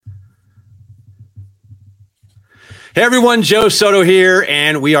Hey everyone, Joe Soto here,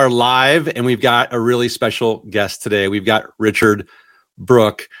 and we are live, and we've got a really special guest today. We've got Richard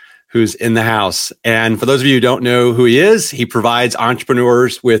Brooke, who's in the house. And for those of you who don't know who he is, he provides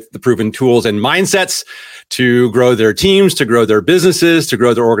entrepreneurs with the proven tools and mindsets to grow their teams, to grow their businesses, to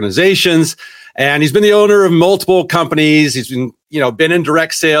grow their organizations. And he's been the owner of multiple companies. He's been in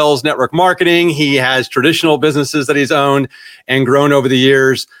direct sales, network marketing. He has traditional businesses that he's owned and grown over the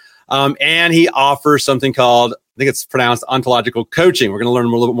years. And he offers something called, I think it's pronounced ontological coaching. We're going to learn a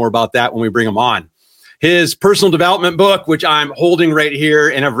little bit more about that when we bring him on. His personal development book, which I'm holding right here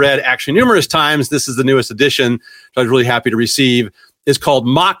and I've read actually numerous times, this is the newest edition, so I was really happy to receive, is called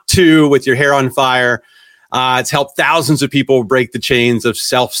Mach 2 with Your Hair on Fire. It's helped thousands of people break the chains of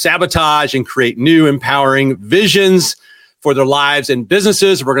self-sabotage and create new empowering visions for their lives and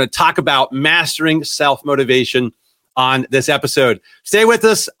businesses. We're going to talk about mastering self-motivation on this episode. Stay with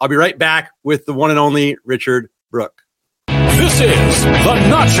us. I'll be right back with the one and only Richard Brooke. This is the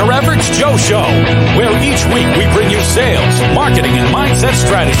Not Your Average Joe Show, where each week we bring you sales, marketing, and mindset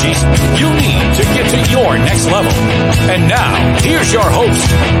strategies you need to get to your next level. And now, here's your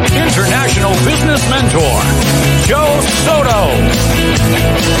host, international business mentor, Joe Soto.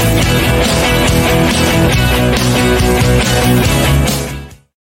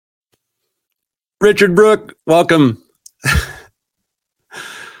 Richard Brooke, welcome.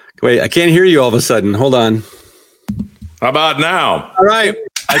 Wait, I can't hear you all of a sudden. Hold on. How about now? All right.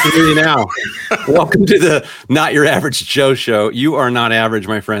 I can hear you now. Welcome to the Not Your Average Joe Show. You are not average,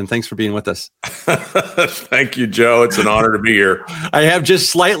 my friend. Thanks for being with us. Thank you, Joe. It's an honor to be here. I have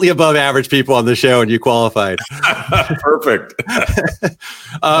just slightly above average people on the show, and you qualified. Perfect.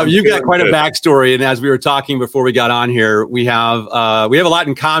 You've got quite a backstory, and as we were talking before we got on here, we have a lot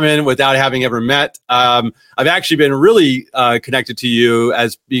in common without having ever met. I've actually been really connected to you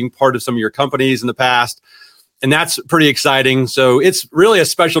as being part of some of your companies in the past. And that's pretty exciting. So it's really a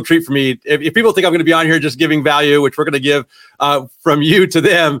special treat for me. If people think I'm going to be on here just giving value, which we're going to give from you to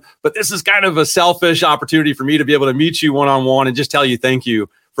them, but this is kind of a selfish opportunity for me to be able to meet you one-on-one and just tell you thank you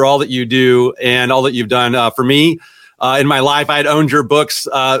for all that you do and all that you've done for me in my life. I had owned your books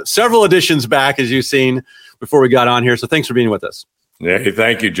several editions back, as you've seen before we got on here. So thanks for being with us. Yeah,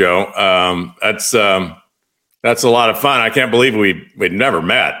 thank you, Joe. That's a lot of fun. I can't believe we'd never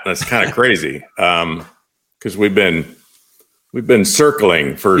met. That's kind of crazy. Because we've been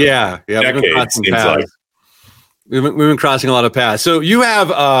circling for decades. We've been crossing a lot of paths. So you have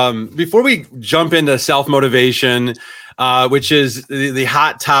before we jump into self-motivation, which is the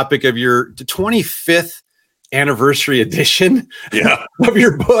hot topic of your 25th anniversary edition of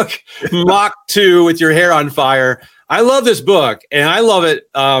your book, Mach 2 with Your Hair on Fire. I love this book, and I love it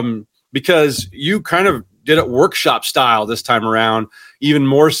because you kind of did it workshop style this time around, even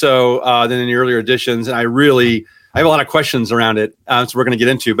more so than in the earlier editions. And I have a lot of questions around it. So we're going to get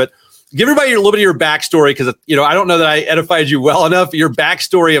into, but give everybody a little bit of your backstory. Cause I don't know that I edified you well enough. Your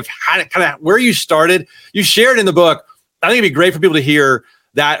backstory of how to kind of where you started, you shared in the book. I think it'd be great for people to hear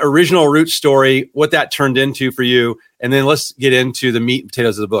that original root story, what that turned into for you. And then let's get into the meat and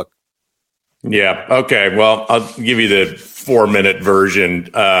potatoes of the book. Yeah. Okay. Well, I'll give you the 4-minute version.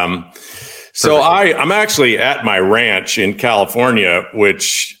 So I'm actually at my ranch in California,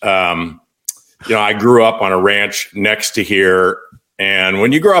 which, I grew up on a ranch next to here. And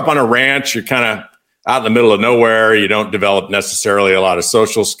when you grow up on a ranch, you're kind of out in the middle of nowhere. You don't develop necessarily a lot of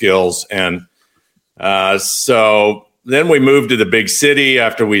social skills. And so then we moved to the big city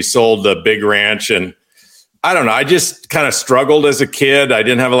after we sold the big ranch. And I don't know, I just kind of struggled as a kid. I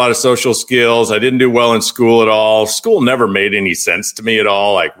didn't have a lot of social skills. I didn't do well in school at all. School never made any sense to me at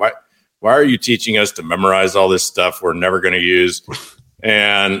all. Like, why are you teaching us to memorize all this stuff we're never going to use?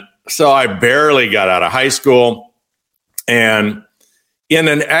 And so I barely got out of high school. And in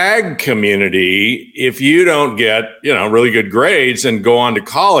an ag community, if you don't get, really good grades and go on to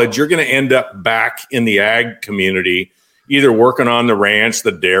college, you're going to end up back in the ag community, either working on the ranch,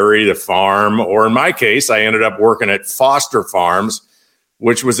 the dairy, the farm, or in my case, I ended up working at Foster Farms,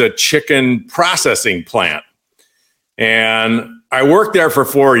 which was a chicken processing plant. And I worked there for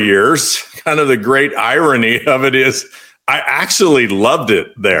 4 years. Kind of the great irony of it is I actually loved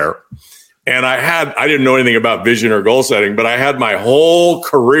it there. And I didn't know anything about vision or goal setting, but I had my whole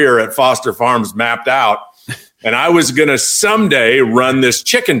career at Foster Farms mapped out. And I was going to someday run this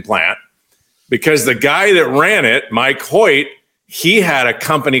chicken plant because the guy that ran it, Mike Hoyt, he had a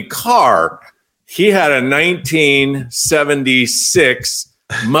company car. He had a 1976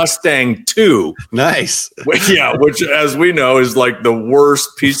 Mustang 2. Nice. Which, as we know, is like the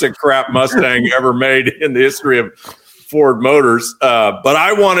worst piece of crap Mustang ever made in the history of Ford Motors. But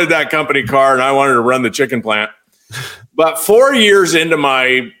I wanted that company car and I wanted to run the chicken plant. But 4 years into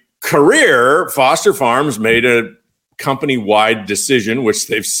my career, Foster Farms made a company-wide decision, which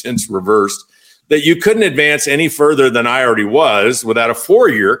they've since reversed, that you couldn't advance any further than I already was without a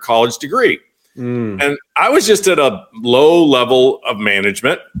 4-year college degree. And I was just at a low level of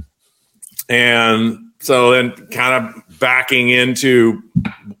management. And so then kind of backing into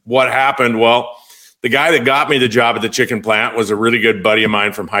what happened. Well, the guy that got me the job at the chicken plant was a really good buddy of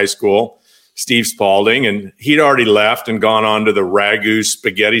mine from high school, Steve Spalding, and he'd already left and gone on to the Ragu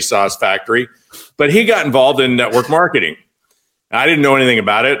spaghetti sauce factory. But he got involved in network marketing. I didn't know anything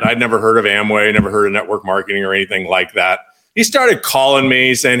about it. I'd never heard of Amway, never heard of network marketing or anything like that. He started calling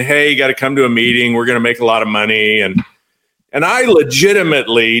me saying, hey, you got to come to a meeting. We're going to make a lot of money. And I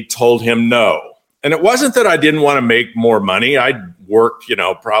legitimately told him no. And it wasn't that I didn't want to make more money. I'd worked,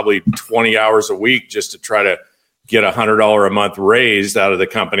 probably 20 hours a week just to try to get $100 a month raised out of the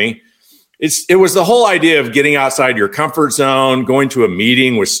company. It was the whole idea of getting outside your comfort zone, going to a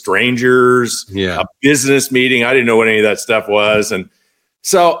meeting with strangers, a business meeting. I didn't know what any of that stuff was. And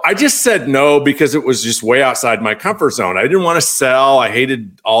so I just said no because it was just way outside my comfort zone. I didn't want to sell. I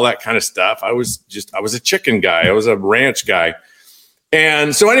hated all that kind of stuff. I was a chicken guy. I was a ranch guy.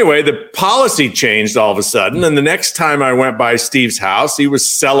 And so anyway, the policy changed all of a sudden. And the next time I went by Steve's house, he was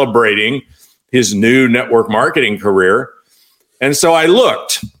celebrating his new network marketing career. And so I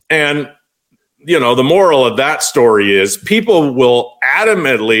looked, and the moral of that story is people will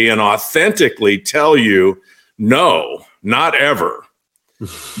adamantly and authentically tell you, no, not ever.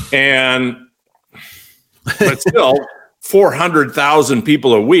 But still, 400,000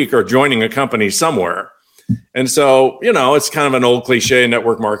 people a week are joining a company somewhere. And so, it's kind of an old cliche in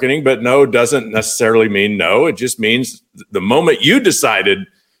network marketing, but no doesn't necessarily mean no. It just means the moment you decided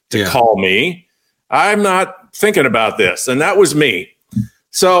to call me, I'm not thinking about this. And that was me.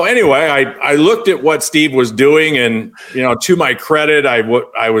 So anyway, I looked at what Steve was doing, and, to my credit,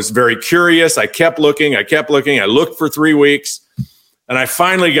 I was very curious. I kept looking. I looked for 3 weeks, and I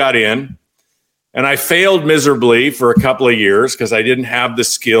finally got in, and I failed miserably for a couple of years because I didn't have the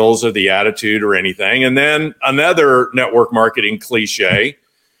skills or the attitude or anything. And then another network marketing cliche,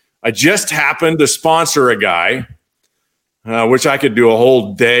 I just happened to sponsor a guy, which I could do a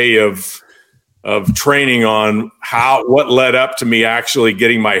whole day of training on what led up to me actually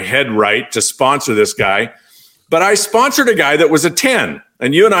getting my head right to sponsor this guy. But I sponsored a guy that was a 10.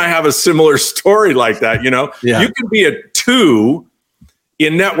 And you and I have a similar story like that. You can be a 2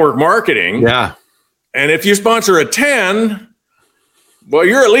 in network marketing. Yeah. And if you sponsor a 10, well,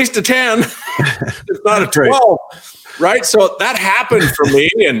 you're at least a 10. It's not a 12. Right. So that happened for me.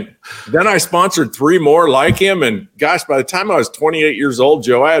 And then I sponsored 3 more like him. And gosh, by the time I was 28 years old,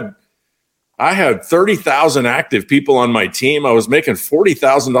 Joe, I had 30,000 active people on my team. I was making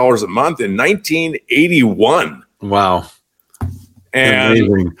 $40,000 a month in 1981. Wow.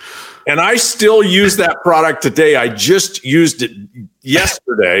 And I still use that product today. I just used it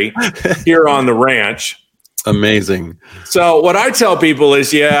yesterday here on the ranch. Amazing. So what I tell people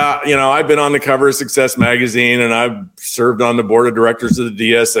is, I've been on the cover of Success Magazine, and I've served on the board of directors of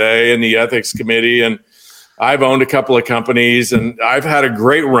the DSA and the ethics committee, and I've owned a couple of companies, and I've had a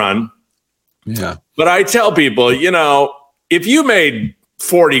great run. Yeah. But I tell people, if you made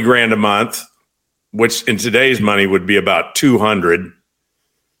 40 grand a month, which in today's money would be about 200,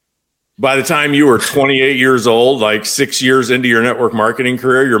 by the time you were 28 years old, like 6 years into your network marketing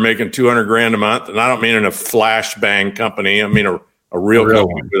career, you're making 200 grand a month. And I don't mean in a flash bang company. I mean a real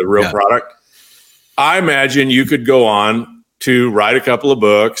company with a real product. I imagine you could go on to write a couple of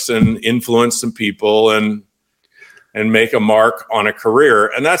books and influence some people and make a mark on a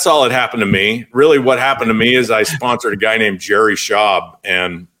career. And that's all that happened to me. Really, what happened to me is I sponsored a guy named Jerry Schaub,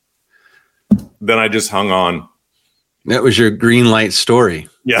 and then I just hung on. That was your green light story.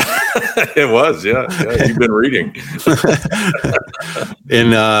 Yeah, it was. Yeah, you've been reading.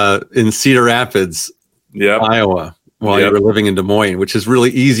 in Cedar Rapids, Iowa, while you were living in Des Moines, which is really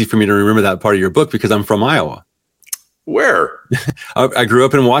easy for me to remember that part of your book because I'm from Iowa. Where? I grew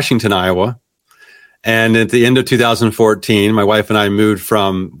up in Washington, Iowa. And at the end of 2014, my wife and I moved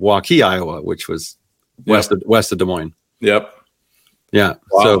from Waukee, Iowa, which was west of Des Moines. Yep. Yeah.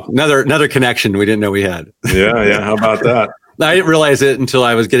 Wow. So another connection we didn't know we had. Yeah. How about that? I didn't realize it until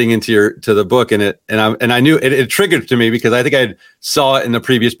I was getting into the book, and I knew it triggered to me because I think I saw it in the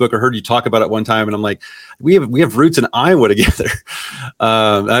previous book or heard you talk about it one time, and I'm like, we have roots in Iowa together.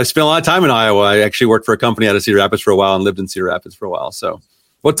 I spent a lot of time in Iowa. I actually worked for a company out of Cedar Rapids for a while and lived in Cedar Rapids for a while. So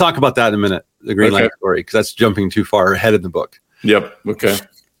we'll talk about that in a minute, the green light story, because that's jumping too far ahead of the book. Yep. Okay.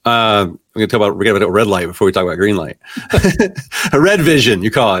 We're going to talk about red light before we talk about green light. A red vision, you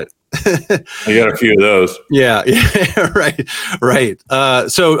call it. I got a few of those. Yeah, right.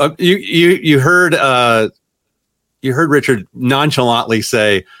 So you heard Richard nonchalantly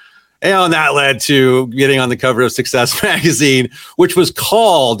say, and that led to getting on the cover of Success magazine, which was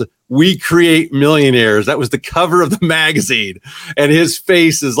called "We Create Millionaires." That was the cover of the magazine, and his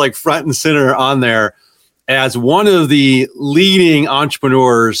face is like front and center on there as one of the leading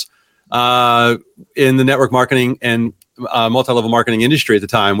entrepreneurs in the network marketing and multi-level marketing industry at the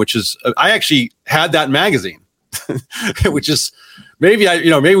time, which is, I actually had that magazine, which is maybe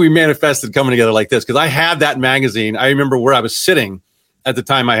we manifested coming together like this, because I had that magazine. I remember where I was sitting at the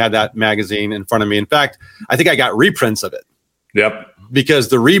time I had that magazine in front of me. In fact, I think I got reprints of it. Yep. Because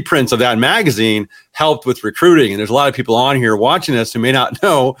the reprints of that magazine helped with recruiting. And there's a lot of people on here watching this who may not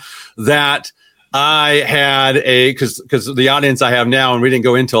know that I had because the audience I have now, and we didn't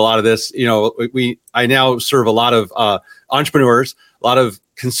go into a lot of this, I now serve a lot of entrepreneurs, a lot of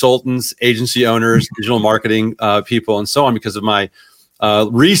consultants, agency owners, digital marketing people, and so on, because of my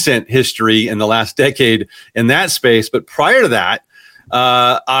recent history in the last decade in that space. But prior to that,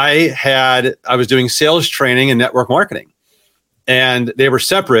 I was doing sales training and network marketing, and they were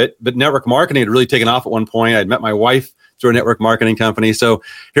separate, but network marketing had really taken off at one point. I'd met my wife through a network marketing company. So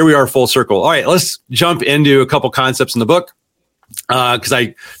here we are, full circle. All right, let's jump into a couple concepts in the book, because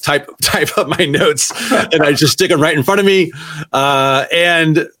I type up my notes and I just stick them right in front of me.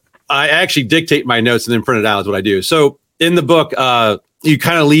 And I actually dictate my notes and then print it out is what I do. So in the book, you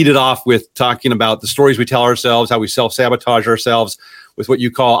kind of lead it off with talking about the stories we tell ourselves, how we self-sabotage ourselves with what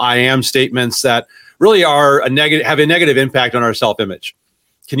you call I am statements that really are have a negative impact on our self-image.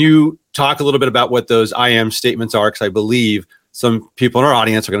 Can you talk a little bit about what those I am statements are? Because I believe some people in our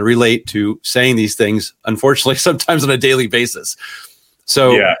audience are going to relate to saying these things, unfortunately, sometimes on a daily basis.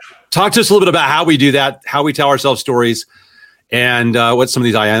 So talk to us a little bit about how we do that, how we tell ourselves stories, and what some of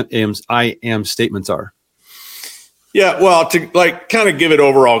these I am statements are. Yeah, well, to kind of give it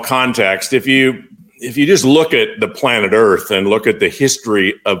overall context, if you just look at the planet Earth and look at the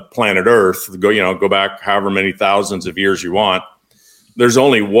history of planet Earth, go back however many thousands of years you want, there's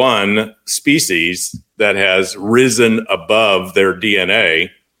only one species that has risen above their DNA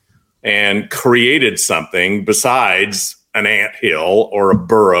and created something besides an anthill or a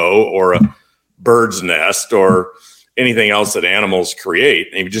burrow or a bird's nest or anything else that animals create.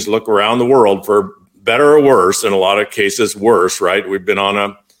 And if you just look around the world, for better or worse, in a lot of cases worse, right? We've been on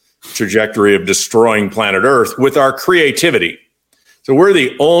a trajectory of destroying planet Earth with our creativity. So we're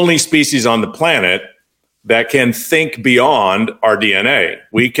the only species on the planet that can think beyond our DNA.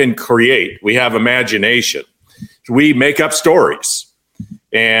 We can create. We have imagination. We make up stories.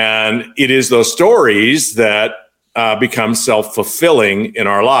 And it is those stories that become self-fulfilling in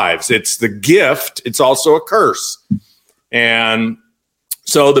our lives. It's the gift. It's also a curse. And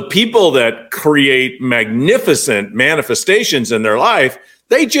so the people that create magnificent manifestations in their life,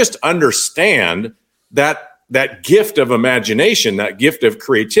 they just understand that gift of imagination, that gift of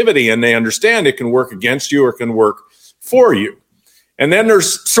creativity, and they understand it can work against you or it can work for you. And then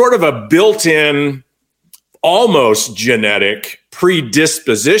there's sort of a built-in, almost genetic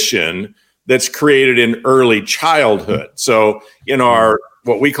predisposition that's created in early childhood. So in our,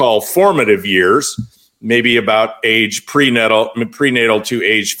 what we call formative years, maybe about age prenatal to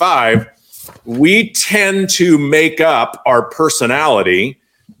age 5, we tend to make up our personality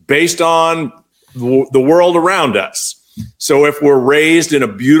based on the world around us. So if we're raised in a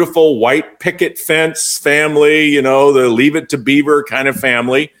beautiful white picket fence family, the Leave It to Beaver kind of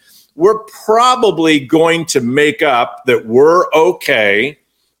family, we're probably going to make up that we're okay,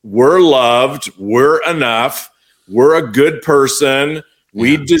 we're loved, we're enough, we're a good person,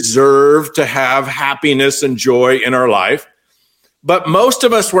 we deserve to have happiness and joy in our life. But most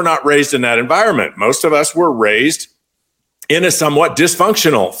of us were not raised in that environment. Most of us were raised in a somewhat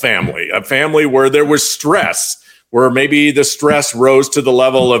dysfunctional family, a family where there was stress, where maybe the stress rose to the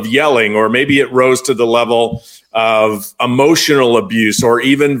level of yelling, or maybe it rose to the level of emotional abuse or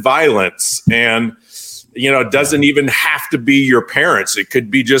even violence. And, it doesn't even have to be your parents. It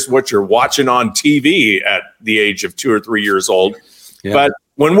could be just what you're watching on TV at the age of 2 or 3 years old. Yeah. But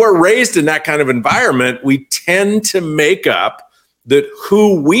when we're raised in that kind of environment, we tend to make up that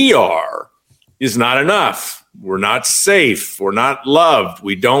who we are is not enough. We're not safe. We're not loved.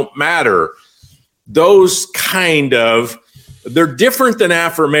 We don't matter. Those they're different than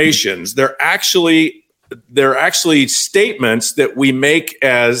affirmations. They're actually statements that we make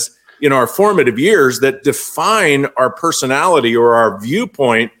as in our formative years that define our personality or our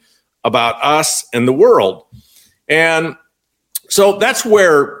viewpoint about us and the world. And So that's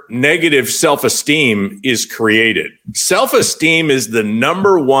where negative self-esteem is created. Self-esteem is the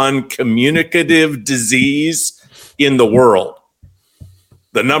number one communicative disease in the world.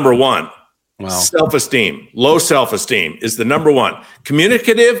 The number one. Wow. Self-esteem, low self-esteem is the number one.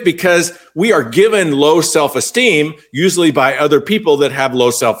 Communicative because we are given low self-esteem usually by other people that have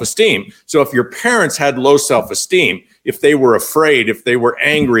low self-esteem. So if your parents had low self-esteem, if they were afraid, if they were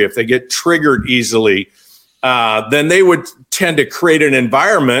angry, if they get triggered easily, then they would tend to create an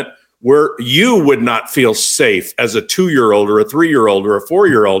environment where you would not feel safe as a 2-year-old or a 3-year-old or a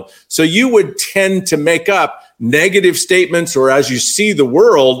 4-year-old. So you would tend to make up negative statements, or as you see the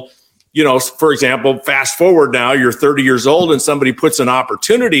world, you know, for example, fast forward now, you're 30 years old and somebody puts an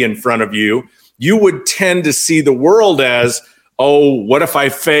opportunity in front of you, you would tend to see the world as, oh, what if I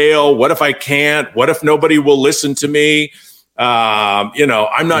fail? What if I can't? What if nobody will listen to me?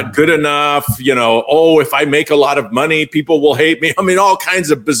 I'm not good enough. Oh, if I make a lot of money, people will hate me. I mean, all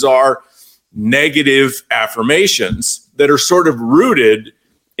kinds of bizarre negative affirmations that are sort of rooted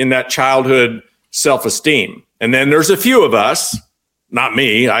in that childhood self-esteem. And then there's a few of us, not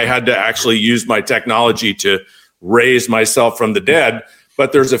me. I had to actually use my technology to raise myself from the dead.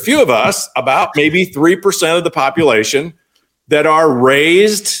 But there's a few of us, about maybe 3% of the population, that are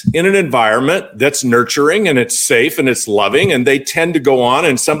raised in an environment that's nurturing and it's safe and it's loving, and they tend to go on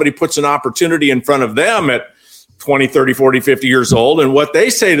and somebody puts an opportunity in front of them at 20, 30, 40, 50 years old. And what they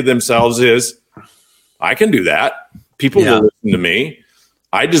say to themselves is, I can do that. People will listen to me.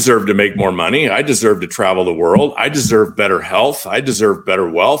 I deserve to make more money. I deserve to travel the world. I deserve better health. I deserve better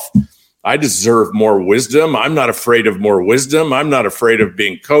wealth. I deserve more wisdom. I'm not afraid of more wisdom. I'm not afraid of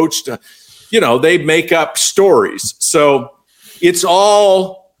being coached. They make up stories. So it's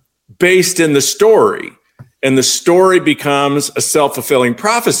all based in the story, and the story becomes a self-fulfilling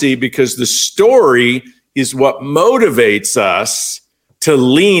prophecy because the story is what motivates us to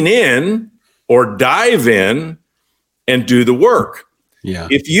lean in or dive in and do the work. Yeah.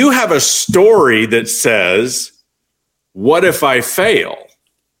 If you have a story that says, what if I fail?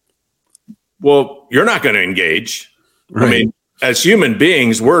 Well, you're not going to engage. Right. I mean, as human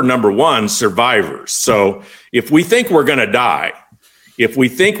beings, we're number one, survivors. So if we think we're going to die, if we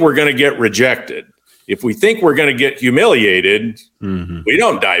think we're going to get rejected, if we think we're going to get humiliated, we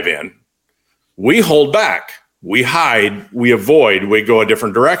don't dive in. We hold back, we hide, we avoid, we go a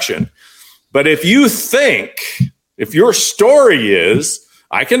different direction. But if your story is,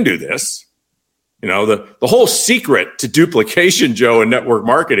 I can do this, the whole secret to duplication, Joe, in network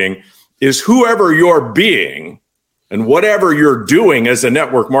marketing is whoever you're being and whatever you're doing as a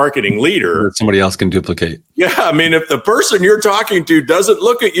network marketing leader, that somebody else can duplicate. Yeah. I mean, if the person you're talking to doesn't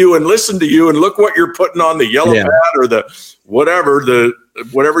look at you and listen to you and look what you're putting on the yellow pad or the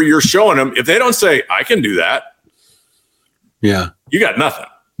whatever you're showing them, if they don't say, I can do that. Yeah. You got nothing.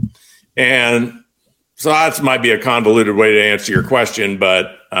 And so that might be a convoluted way to answer your question,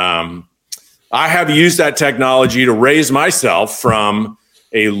 but I have used that technology to raise myself from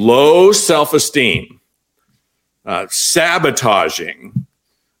a low self-esteem, sabotaging,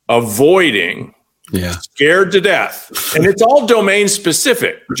 avoiding, scared to death. And it's all domain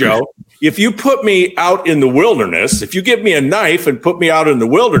specific, Joe. If you put me out in the wilderness, if you give me a knife and put me out in the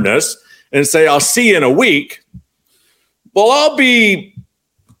wilderness and say, I'll see you in a week, well, I'll be,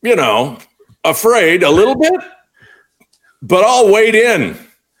 afraid a little bit, but I'll wade in.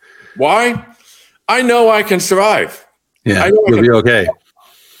 Why? I know I can survive. Yeah, you'll be okay.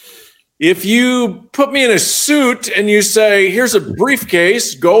 If you put me in a suit and you say, here's a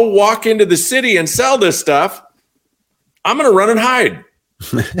briefcase, go walk into the city and sell this stuff, I'm going to run and hide.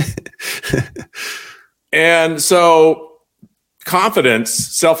 And so confidence,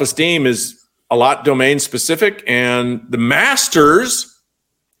 self-esteem is a lot domain specific, and the masters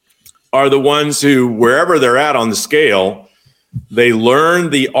are the ones who, wherever they're at on the scale, they learn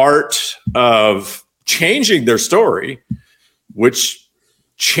the art of changing their story, which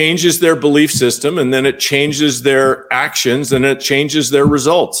changes their belief system, and then it changes their actions, and it changes their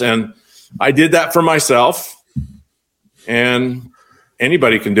results. And I did that for myself, and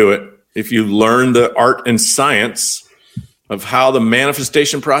anybody can do it if you learn the art and science of how the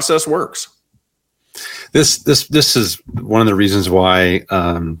manifestation process works. This is one of the reasons why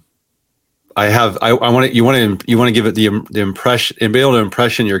you want to give it the impression and be able to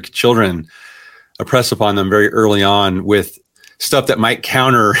impression your children, impress upon them very early on with stuff that might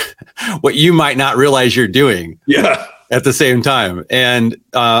counter what you might not realize you're doing. Yeah. At the same time. And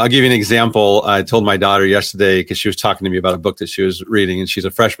I'll give you an example. I told my daughter yesterday, because she was talking to me about a book that she was reading, and she's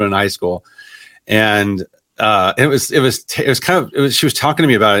a freshman in high school. And she was talking to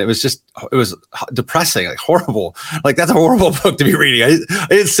me about it. It was depressing, like horrible. Like that's a horrible book to be reading. I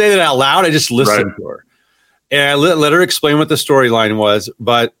didn't say that out loud. I just listened to her. And I let her explain what the storyline was,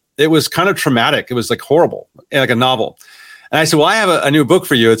 but it was kind of traumatic. It was like horrible, like a novel. And I said, well, I have a new book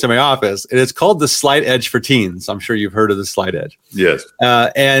for you. It's in my office. And it's called The Slight Edge for Teens. I'm sure you've heard of The Slight Edge. Yes.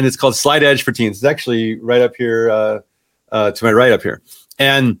 And it's called Slight Edge for Teens. It's actually right up here, to my right up here.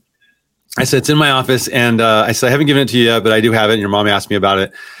 And I said, it's in my office. And I said, I haven't given it to you yet, but I do have it. And your mom asked me about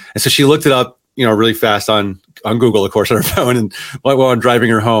it. And so she looked it up, really fast on Google, of course, on her phone, and while I'm driving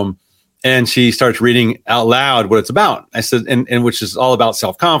her home. And she starts reading out loud what it's about. I said, and which is all about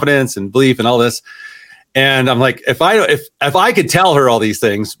self-confidence and belief and all this. And I'm like, if I could tell her all these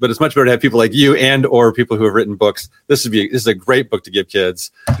things, but it's much better to have people like you or people who have written books. This is a great book to give kids.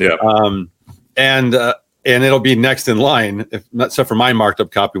 Yeah. And it'll be next in line, if not, except for my marked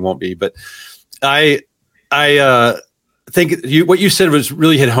up copy won't be. But I think what you said was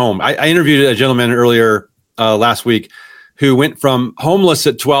really hit home. I interviewed a gentleman earlier last week who went from homeless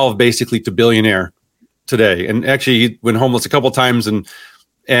at 12 basically to billionaire today, and actually he went homeless a couple of times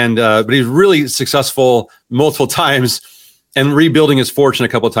but he's really successful multiple times and rebuilding his fortune a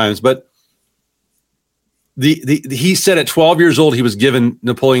couple of times. But he said at 12 years old, he was given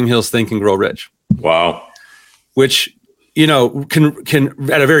Napoleon Hill's Think and Grow Rich. Wow. Which,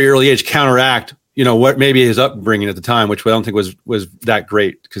 can at a very early age counteract, what maybe his upbringing at the time, which I don't think was that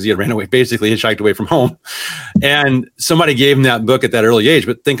great because he had ran away, basically hitchhiked away from home. And somebody gave him that book at that early age.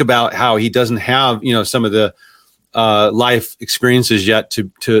 But think about how he doesn't have, some of the life experiences yet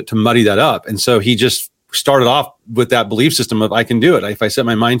to muddy that up. And so he just started off with that belief system of I can do it. If I set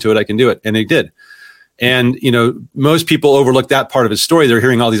my mind to it, I can do it. And he did. And, most people overlook that part of his story. They're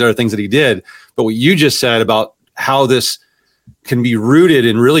hearing all these other things that he did. But what you just said about how this can be rooted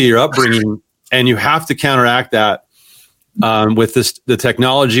in really your upbringing, and you have to counteract that with the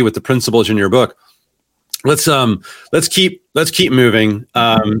technology, with the principles in your book. Let's keep moving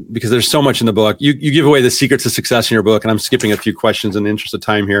because there's so much in the book. You give away the secrets of success in your book, and I'm skipping a few questions in the interest of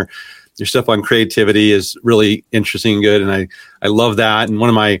time here. Your stuff on creativity is really interesting and good, and I love that. And one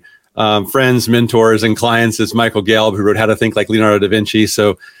of my friends, mentors, and clients is Michael Gelb, who wrote How to Think Like Leonardo da Vinci.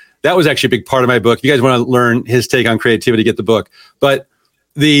 So that was actually a big part of my book. If you guys want to learn his take on creativity, get the book. But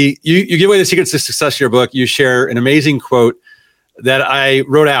you give away the secrets of success in your book. You share an amazing quote that I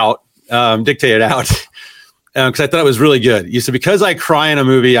wrote out, dictated out, because I thought it was really good. You said, because I cry in a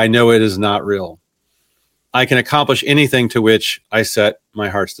movie, I know it is not real. I can accomplish anything to which I set my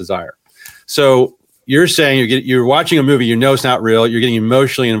heart's desire. So you're saying you're watching a movie, it's not real. You're getting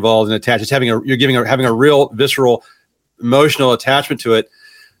emotionally involved and attached. It's having a real visceral emotional attachment to it.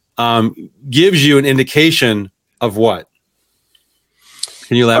 Gives you an indication of what?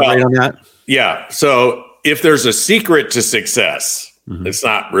 Can you elaborate on that? Yeah. So if there's a secret to success, it's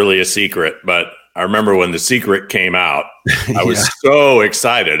not really a secret, but I remember when The Secret came out, I was so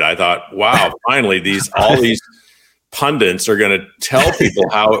excited. I thought, wow, finally all these pundits are going to tell people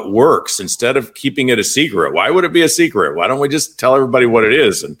how it works instead of keeping it a secret. Why would it be a secret? Why don't we just tell everybody what it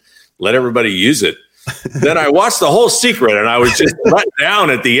is and let everybody use it? Then I watched the whole Secret, and I was just let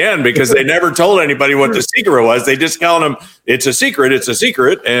down at the end because they never told anybody what the secret was. They just telling them it's a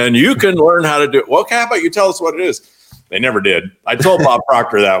secret, and you can learn how to do it. Well, okay, how about you tell us what it is? They never did. I told Bob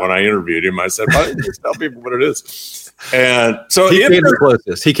Proctor that when I interviewed him. I said, why don't you just tell people what it is? And so he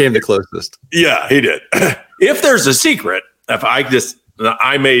came the closest. Yeah, he did. If there's a secret,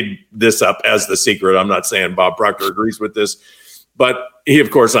 I made this up as the secret. I'm not saying Bob Proctor agrees with this, but he,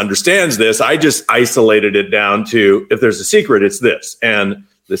 of course, understands this. I just isolated it down to, if there's a secret, it's this. And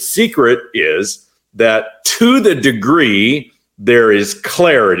the secret is that to the degree there is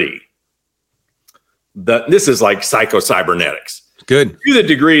clarity, this is like psycho-cybernetics. Good. To the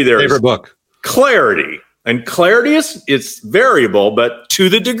degree there Favorite is book. Clarity. And clarity it's variable, but to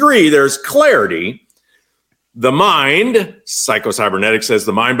the degree there's clarity, the mind, psycho-cybernetics says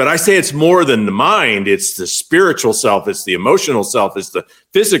the mind, but I say it's more than the mind. It's the spiritual self. It's the emotional self. It's the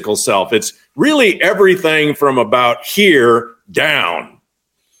physical self. It's really everything from about here down.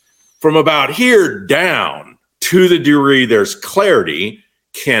 From about here down, to the degree there's clarity,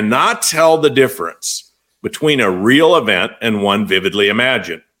 cannot tell the difference between a real event and one vividly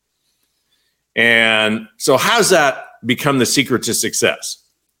imagined. And so how's that become the secret to success?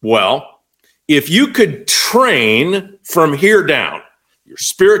 Well, if you could train from here down, your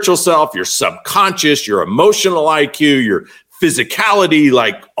spiritual self, your subconscious, your emotional IQ, your physicality,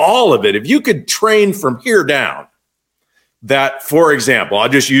 like all of it, if you could train from here down, that, for example, I'll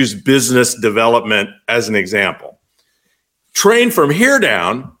just use business development as an example. Train from here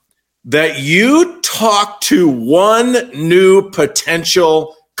down that you talk to one new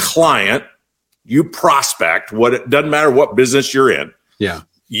potential client, you prospect, it doesn't matter what business you're in. Yeah.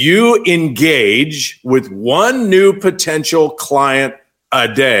 You engage with one new potential client a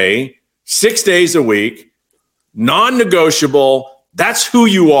day, 6 days a week, non-negotiable. That's who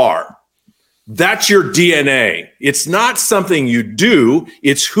you are. That's your DNA. It's not something you do.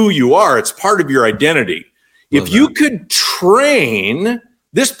 It's who you are. It's part of your identity. If you could train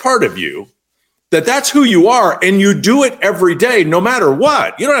this part of you, that's who you are, and you do it every day, no matter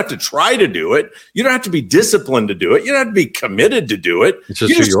what. You don't have to try to do it. You don't have to be disciplined to do it. You don't have to be committed to do it. It's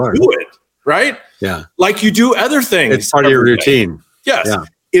just who you are. Do it, right? Yeah. Like you do other things. It's part of your routine. Yes. Yeah.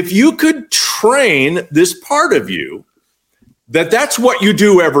 If you could train this part of you, that's what you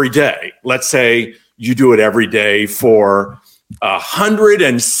do every day. Let's say you do it every day for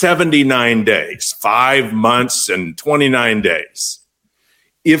 179 days, 5 months and 29 days.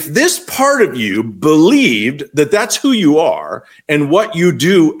 If this part of you believed that's who you are and what you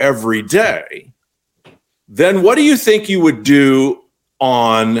do every day, then what do you think you would do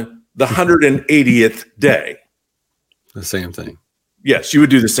on the 180th day? The same thing. Yes, you would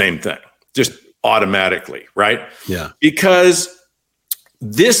do the same thing, just automatically, right? Yeah. Because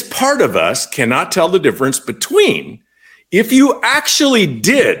this part of us cannot tell the difference between if you actually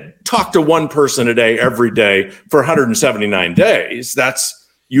did talk to one person a day every day for 179 days,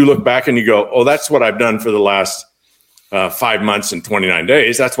 you look back and you go, oh, that's what I've done for the last 5 months and 29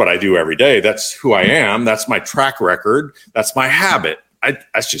 days. That's what I do every day. That's who I am. That's my track record. That's my habit.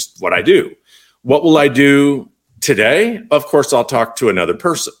 That's just what I do. What will I do today? Of course, I'll talk to another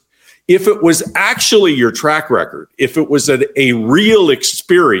person. If it was actually your track record, if it was a real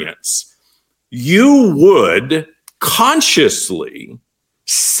experience, you would consciously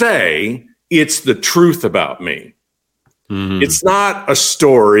say, it's the truth about me. Mm-hmm. It's not a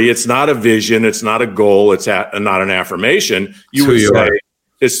story. It's not a vision. It's not a goal. It's not an affirmation. You would say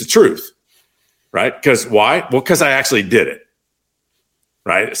it's the truth, right? Because why? Well, because I actually did it,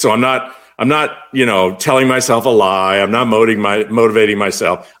 right? So I'm not, telling myself a lie. I'm not motivating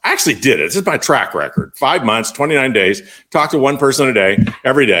myself. I actually did it. This is my track record. 5 months, 29 days, talk to one person a day,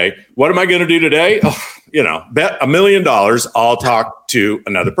 every day. What am I going to do today? Oh, bet $1 million I'll talk to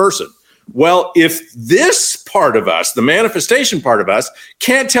another person. Well, if this part of us, the manifestation part of us,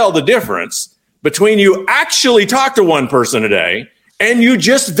 can't tell the difference between you actually talk to one person a day and you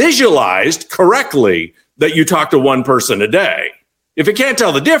just visualized correctly that you talk to one person a day, if it can't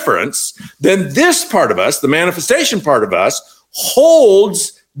tell the difference, then this part of us, the manifestation part of us,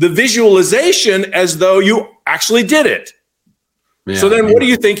 holds the visualization as though you actually did it. Yeah. So then what do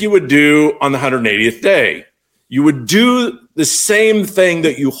you think you would do on the 180th day? You would do the same thing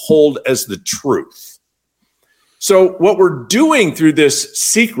that you hold as the truth. So what we're doing through this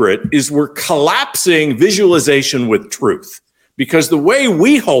secret is we're collapsing visualization with truth. Because the way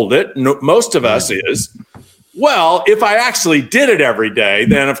we hold it, most of us is, well, if I actually did it every day,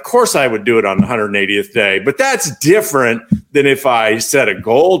 then of course I would do it on the 180th day. But that's different than if I set a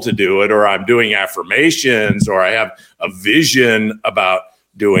goal to do it, or I'm doing affirmations, or I have a vision about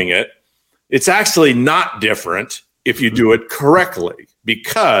doing it. It's actually not different if you do it correctly,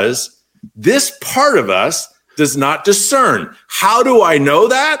 because this part of us does not discern. How do I know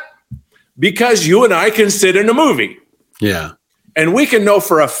that? Because you and I can sit in a movie. Yeah. And we can know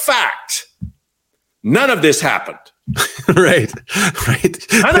for a fact none of this happened. Right.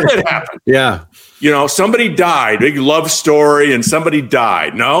 None of it happened. Yeah. Somebody died, big love story, and somebody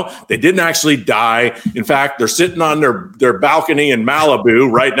died. No, they didn't actually die. In fact, they're sitting on their balcony in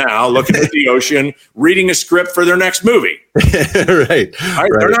Malibu right now, looking at the ocean, reading a script for their next movie. Right.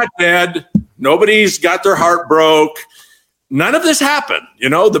 They're not dead. Nobody's got their heart broke. None of this happened.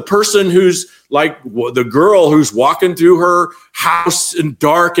 The person who's like the girl who's walking through her house in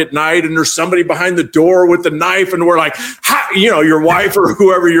dark at night, and there's somebody behind the door with the knife, and we're like, your wife or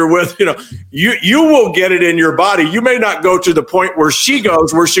whoever you're with, you will get it in your body. You may not go to the point where she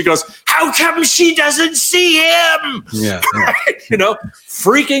goes, how come she doesn't see him? Yeah. Right?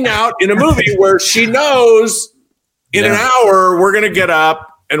 Freaking out in a movie where she knows in an hour we're going to get up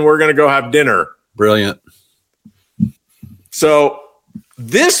and we're going to go have dinner. Brilliant. So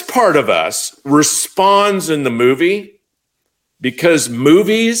this part of us responds in the movie because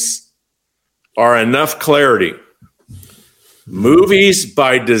movies are enough clarity. Movies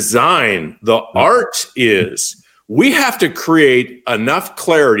by design, the art is we have to create enough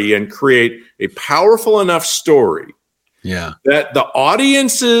clarity and create a powerful enough story that the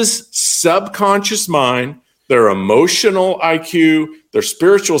audience's subconscious mind, their emotional IQ, their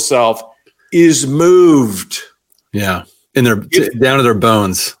spiritual self is moved. Yeah. And they're down to their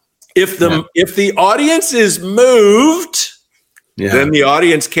bones. If the audience is moved, then the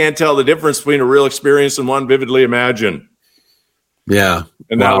audience can't tell the difference between a real experience and one vividly imagined. Yeah.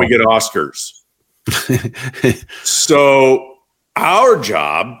 And now we get Oscars. So our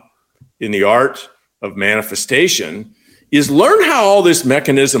job in the art of manifestation is learn how all this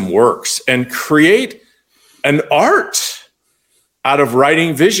mechanism works and create an art out of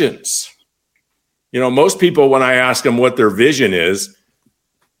writing visions. Most people, when I ask them what their vision is,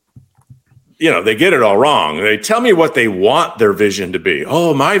 they get it all wrong. They tell me what they want their vision to be.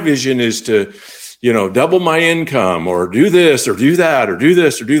 Oh, my vision is to, double my income, or do this or do that, or do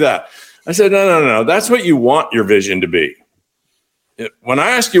this or do that. I said, no. That's what you want your vision to be. When I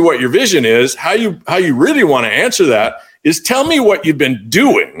ask you what your vision is, how you really want to answer that is tell me what you've been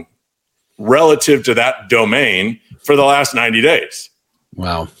doing relative to that domain for the last 90 days.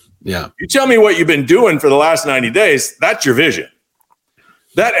 Wow. Yeah. You tell me what you've been doing for the last 90 days, that's your vision.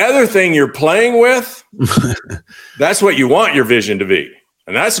 That other thing you're playing with, that's what you want your vision to be.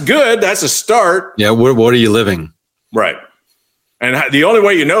 And that's good. That's a start. Yeah. What are you living? Right. And the only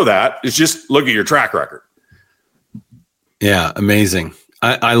way you know that is just look at your track record. Yeah. Amazing.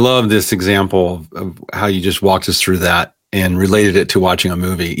 I love this example of how you just walked us through that and related it to watching a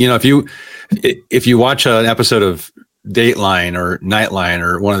movie. If you watch an episode of Dateline or Nightline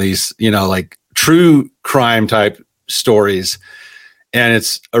or one of these, like true crime type stories, and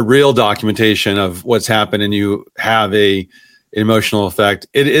it's a real documentation of what's happened, and you have an emotional effect,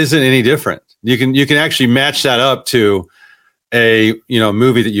 it isn't any different. You can actually match that up to a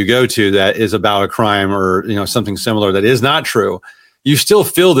movie that you go to that is about a crime or something similar that is not true. You still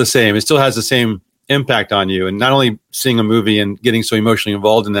feel the same. It still has the same impact on you. And not only seeing a movie and getting so emotionally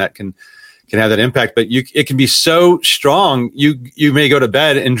involved in that can have that impact, but it can be so strong. You may go to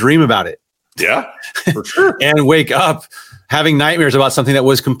bed and dream about it. Yeah, for sure. And wake up having nightmares about something that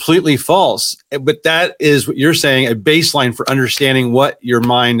was completely false. But that is what you're saying, a baseline for understanding what your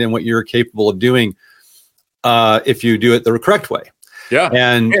mind and what you're capable of doing if you do it the correct way. Yeah.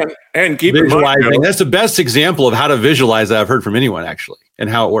 And keep visualizing. in mind, that's the best example of how to visualize that I've heard from anyone, actually, and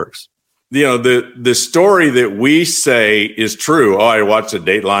how it works. The story that we say is true. Oh, I watched a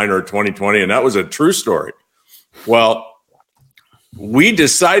Dateline or 2020, and that was a true story. Well, we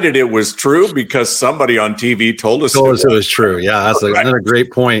decided it was true because somebody on TV told us it was true. Yeah, that's another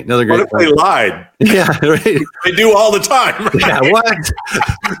great point. What if they lied? Yeah, right. They do all the time. Right? Yeah, what?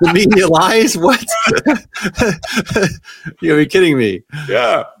 The media lies? What? You're kidding me.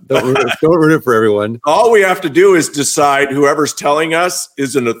 Yeah. Don't ruin it for everyone. All we have to do is decide whoever's telling us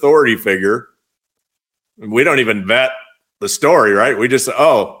is an authority figure. We don't even vet the story, right? We just,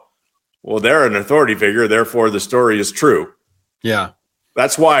 they're an authority figure, therefore the story is true. Yeah.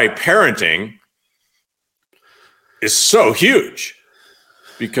 That's why parenting is so huge,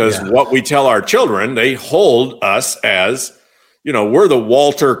 because what we tell our children, they hold us as, we're the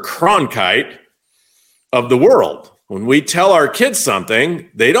Walter Cronkite of the world. When we tell our kids something,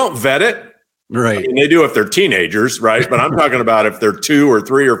 they don't vet it. Right. I mean, they do if they're teenagers, right? But I'm talking about if they're 2 or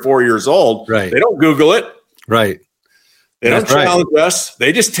 3 or 4 years old, right. They don't Google it. Right. They don't challenge us.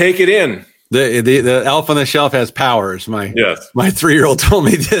 They just take it in. The elf on the shelf has powers. My 3-year-old told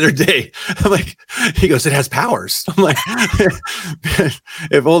me the other day. I'm like, he goes, it has powers. I'm like,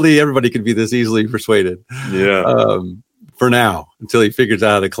 if only everybody could be this easily persuaded. Yeah. For now, until he figures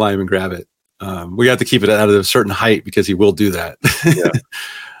out how to climb and grab it. We have to keep it at a certain height because he will do that.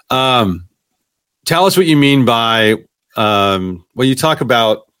 Yeah. Tell us what you mean by when you talk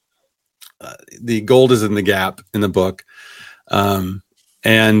about the gold is in the gap in the book.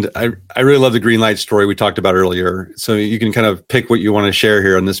 And I really love the green light story we talked about earlier. So you can kind of pick what you want to share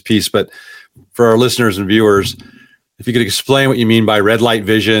here on this piece. But for our listeners and viewers, if you could explain what you mean by red light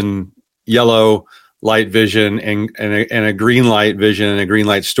vision, yellow light vision, and a green light vision and a green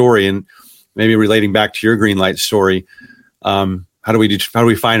light story, and maybe relating back to your green light story, how do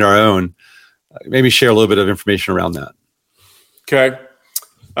we find our own? Maybe share a little bit of information around that. Okay.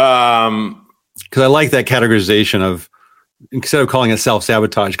 Because I like that categorization of, instead of calling it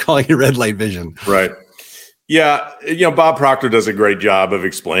self-sabotage, calling it red light vision. Right. Yeah. Bob Proctor does a great job of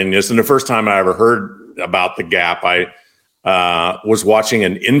explaining this. And the first time I ever heard about the gap, I was watching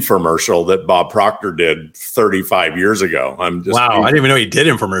an infomercial that Bob Proctor did 35 years ago. I didn't even know he did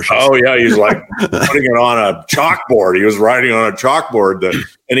infomercials. Oh, yeah. He's like putting it on a chalkboard. He was writing on a chalkboard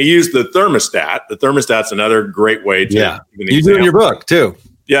and he used the thermostat. The thermostat's another great way to. Yeah. You do it in your book too.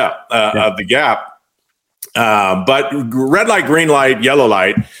 Yeah. Of the gap. But red light, green light, yellow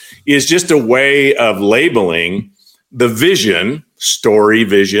light is just a way of labeling the vision, story,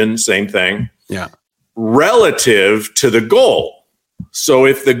 vision, same thing. Yeah. Relative to the goal. So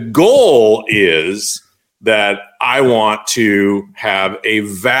if the goal is that I want to have a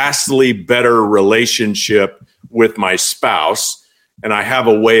vastly better relationship with my spouse, and I have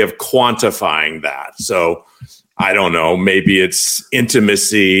a way of quantifying that. So I don't know, maybe it's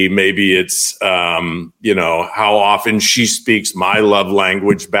intimacy, maybe it's, how often she speaks my love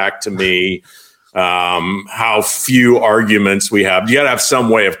language back to me, how few arguments we have. You got to have some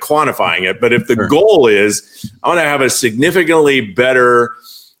way of quantifying it. But if the goal is, I want to have a significantly better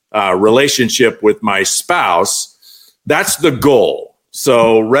relationship with my spouse, that's the goal.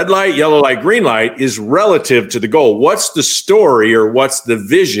 So red light, yellow light, green light is relative to the goal. What's the story or what's the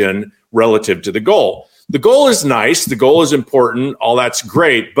vision relative to the goal? The goal is nice. The goal is important. All that's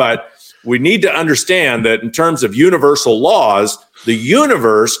great. But we need to understand that in terms of universal laws, the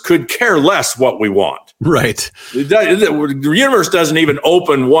universe could care less what we want. Right. The universe doesn't even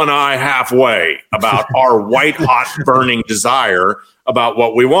open one eye halfway about our white hot burning desire about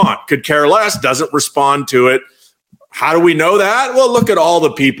what we want. Could care less, doesn't respond to it. How do we know that? Well, look at all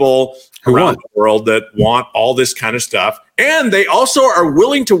the people around the world that want all this kind of stuff. And they also are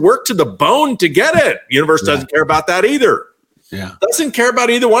willing to work to the bone to get it. Universe doesn't care about that either. Yeah. Doesn't care about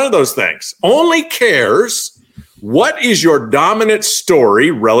either one of those things. Only cares what is your dominant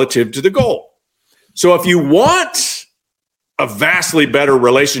story relative to the goal. So if you want a vastly better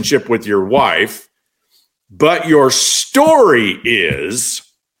relationship with your wife, but your story is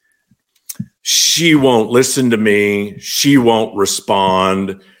she won't listen to me, she won't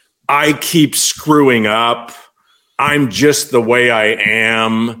respond, I keep screwing up, I'm just the way I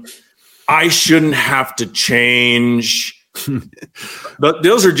am, I shouldn't have to change. But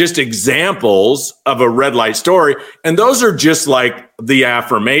those are just examples of a red light story. And those are just like the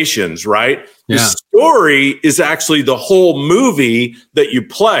affirmations, right? Yeah. The story is actually the whole movie that you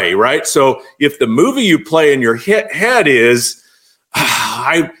play, right? So if the movie you play in your head is,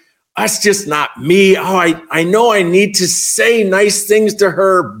 that's just not me. I know I need to say nice things to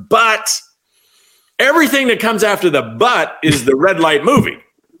her, but everything that comes after the but is the red light movie.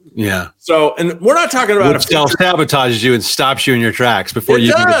 Yeah. So, and we're not talking about it self-sabotages you and stops you in your tracks before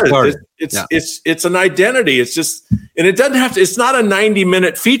you can get started. It's an identity. It's just, and it doesn't have to, it's not a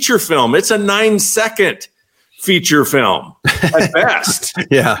 90-minute feature film. It's a 9-second feature film at best.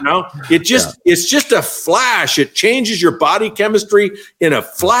 Yeah. You know, it's just a flash. It changes your body chemistry in a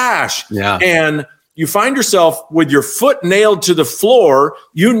flash. Yeah. And you find yourself with your foot nailed to the floor.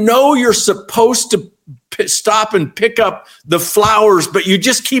 You know, you're supposed to stop and pick up the flowers, but you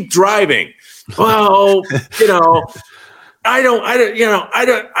just keep driving. Well,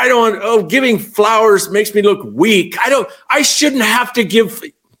 giving flowers makes me look weak. I shouldn't have to give.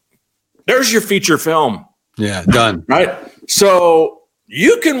 There's your feature film. Yeah. Done. Right. So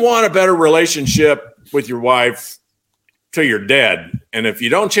you can want a better relationship with your wife till you're dead. And if you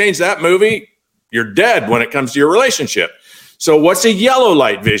don't change that movie, you're dead when it comes to your relationship. So what's a yellow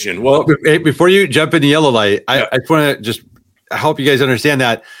light vision? Well, before you jump into yellow light, I want to just help you guys understand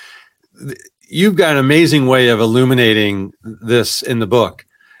that you've got an amazing way of illuminating this in the book.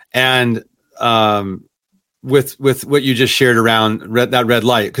 And with what you just shared around that red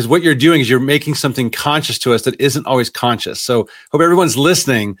light, because what you're doing is you're making something conscious to us that isn't always conscious. So hope everyone's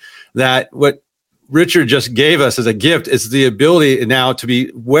listening that what Richard just gave us as a gift is the ability now to be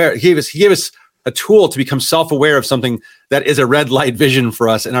aware. He gave us a tool to become self-aware of something that is a red light vision for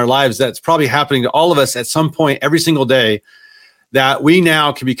us in our lives. That's probably happening to all of us at some point every single day, that we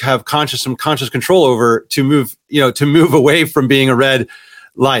now can have some conscious control over to move away from being a red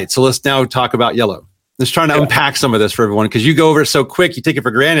light. So let's now talk about yellow. Let's try to unpack some of this for everyone, because you go over it so quick, you take it for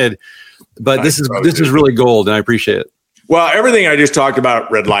granted, but this is really gold, and I appreciate it. Well, everything I just talked about,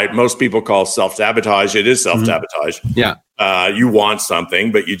 red light, most people call self-sabotage. It is self-sabotage. Mm-hmm. Yeah. You want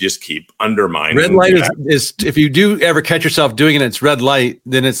something, but you just keep undermining. Red light is if you do ever catch yourself doing it, it's red light,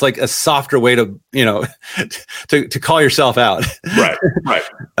 then it's like a softer way to, to call yourself out. Right.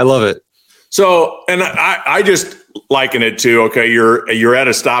 I love it. So, and I just liken it to, okay, you're at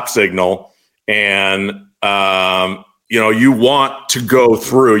a stop signal and, you want to go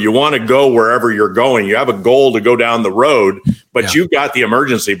through, you want to go wherever you're going. You have a goal to go down the road, but you've got the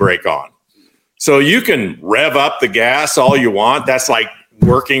emergency brake on. So you can rev up the gas all you want. That's like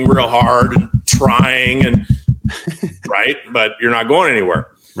working real hard and trying and right, but you're not going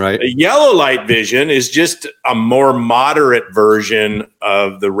anywhere. Right. The yellow light vision is just a more moderate version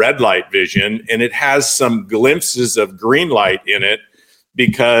of the red light vision, and it has some glimpses of green light in it,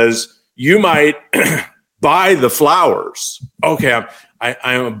 because you might buy the flowers. Okay,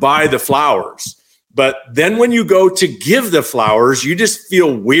 I buy the flowers. But then when you go to give the flowers, you just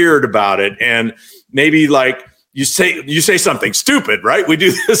feel weird about it. And maybe like you say something stupid, right? We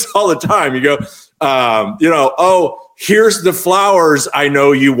do this all the time. You go, oh, here's the flowers I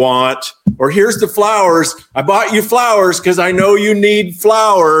know you want, or here's the flowers. I bought you flowers because I know you need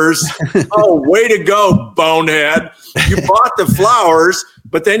flowers. Oh, way to go, bonehead. You bought the flowers,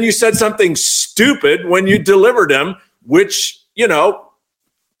 but then you said something stupid when you delivered them, which,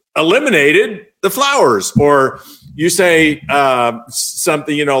 eliminated the flowers. Or you say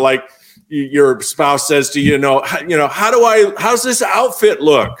something, like your spouse says to you, how's this outfit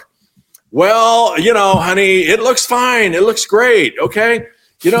look? Well, honey, it looks fine. It looks great. Okay.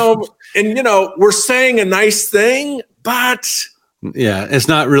 We're saying a nice thing, but yeah, it's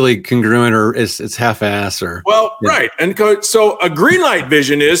not really congruent, or it's half-ass, or right. And so a green light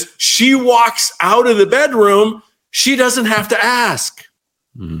vision is she walks out of the bedroom. She doesn't have to ask.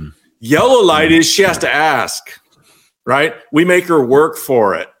 Mm. Yellow light is she has to ask, right? We make her work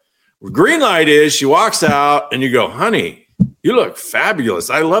for it. Green light is she walks out and you go, honey, you look fabulous.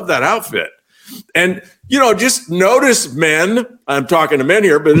 I love that outfit. And, just notice, men, I'm talking to men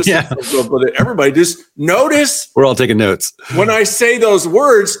here, but everybody, just notice. We're all taking notes. When I say those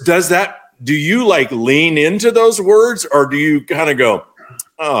words, do you lean into those words, or do you kind of go,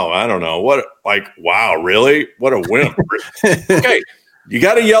 oh, I don't know, wow, really? What a wimp. Okay, you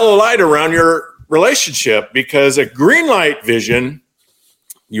got a yellow light around your relationship, because a green light vision,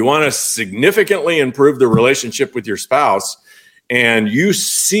 you want to significantly improve the relationship with your spouse, and you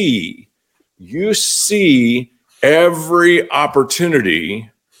see every opportunity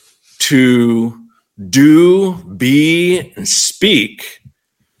to do, be, and speak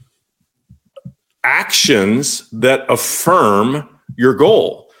actions that affirm your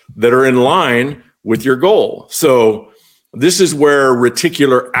goal, that are in line with your goal. So this is where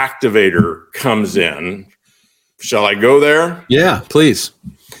reticular activator comes in. Shall I go there? Yeah, please.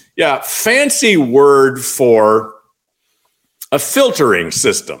 Yeah, fancy word for a filtering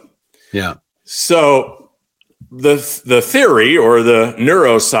system. Yeah. So the theory, or the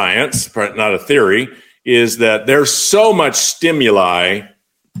neuroscience, not a theory, is that there's so much stimuli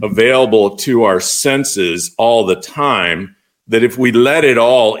available to our senses all the time that if we let it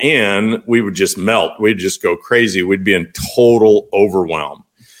all in, we would just melt. We'd just go crazy. We'd be in total overwhelm.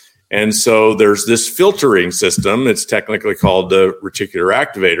 And so there's this filtering system. It's technically called the reticular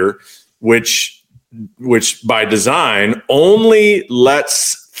activator, which by design only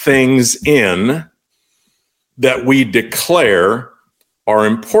lets things in that we declare are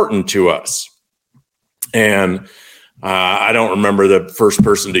important to us. And I don't remember the first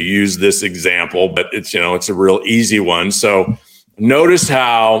person to use this example, but it's a real easy one. So notice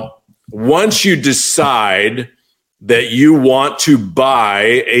how once you decide that you want to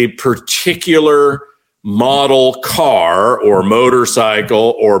buy a particular model car or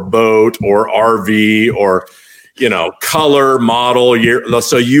motorcycle or boat or RV or color, model,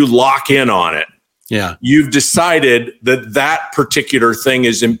 so you lock in on it. Yeah. You've decided that particular thing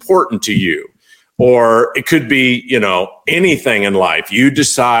is important to you. Or it could be, anything in life. You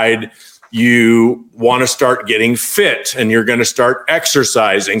decide you want to start getting fit and you're going to start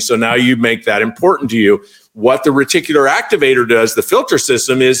exercising. So now you make that important to you. What the reticular activator does, the filter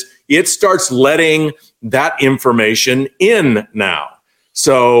system, is it starts letting that information in now.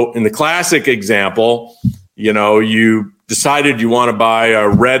 So in the classic example, you decided you want to buy a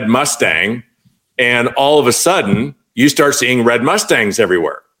red Mustang, and all of a sudden you start seeing red Mustangs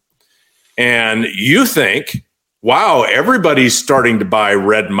everywhere. And you think, wow, everybody's starting to buy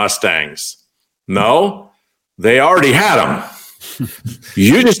red Mustangs. No, they already had them.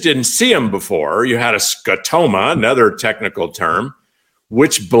 You just didn't see them before. You had a scotoma, another technical term,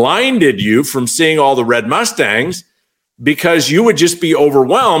 which blinded you from seeing all the red Mustangs, because you would just be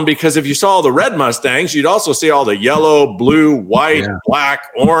overwhelmed, because if you saw all the red Mustangs, you'd also see all the yellow, blue, white,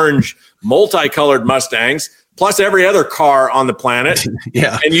 black, orange, multicolored Mustangs, plus every other car on the planet.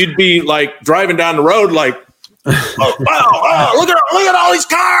 Yeah. And you'd be driving down the road wow, look at all these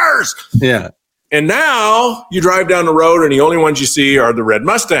cars. Yeah. And now you drive down the road and the only ones you see are the red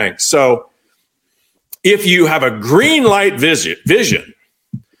Mustangs. So if you have a green light vision,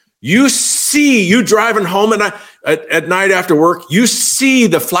 you driving home at night after work, you see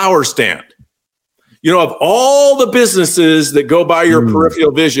the flower stand. Of all the businesses that go by your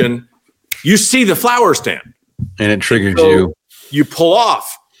peripheral vision, you see the flower stand. And it triggers you. You pull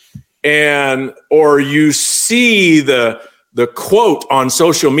off, or you see the quote on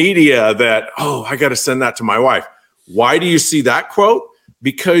social media that, oh, I got to send that to my wife. Why do you see that quote?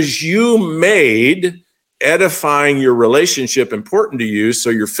 Because you made edifying your relationship important to you. So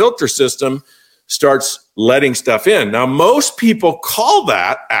your filter system starts letting stuff in. Now, most people call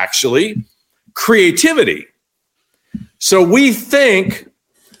that actually creativity. So we think,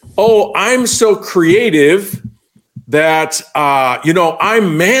 oh, I'm so creative that,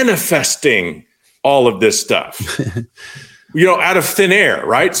 I'm manifesting all of this stuff, out of thin air,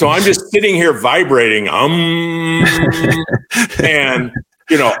 right? So I'm just sitting here vibrating, and,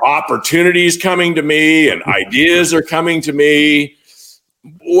 opportunities coming to me and ideas are coming to me.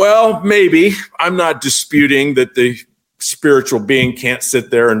 Well, maybe. I'm not disputing that the spiritual being can't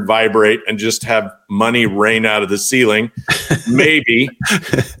sit there and vibrate and just have money rain out of the ceiling. Maybe.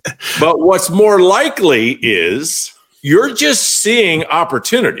 But what's more likely is you're just seeing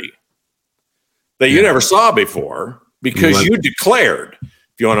opportunity that you never saw before because you declared,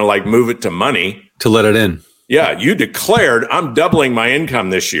 if you want to move it to money, to let it in. Yeah, you declared, I'm doubling my income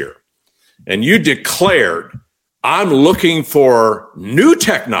this year. And you declared, I'm looking for new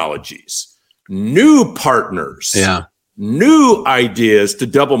technologies, new partners, new ideas to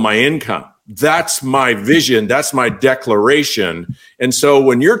double my income. That's my vision. That's my declaration. And so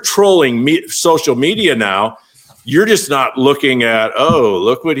when you're trolling social media now, you're just not looking at, oh,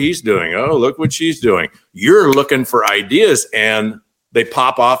 look what he's doing. Oh, look what she's doing. You're looking for ideas and they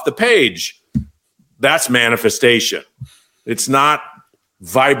pop off the page. That's manifestation. It's not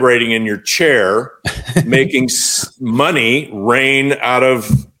vibrating in your chair, making money rain out of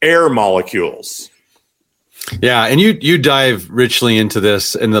air molecules. Yeah, and you dive richly into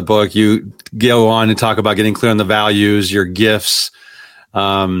this in the book. You go on to talk about getting clear on the values, your gifts,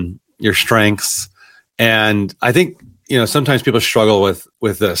 your strengths. And I think, sometimes people struggle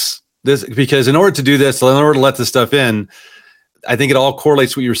with this because in order to do this, in order to let this stuff in, I think it all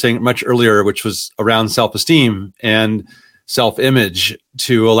correlates to what you were saying much earlier, which was around self-esteem and self-image,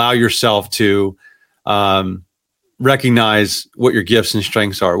 to allow yourself to recognize what your gifts and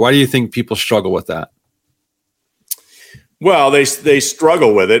strengths are. Why do you think people struggle with that? Well, they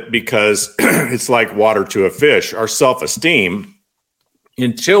struggle with it because it's like water to a fish. Our self-esteem,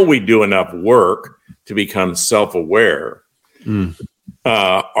 until we do enough work to become self-aware,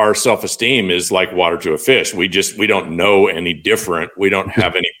 our self-esteem is like water to a fish. We don't know any different. We don't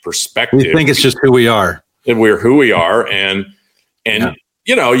have any perspective. We think it's just who we are. And we're who we are. And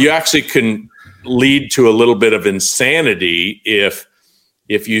you actually can lead to a little bit of insanity if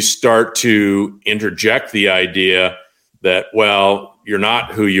you start to interject the idea that, well, you're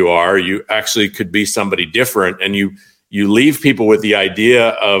not who you are. You actually could be somebody different. And you leave people with the idea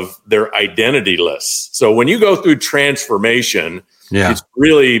of their identityless. So when you go through transformation, it's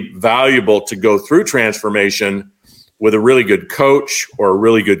really valuable to go through transformation with a really good coach or a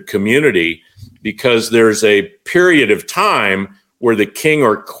really good community, because there's a period of time where the king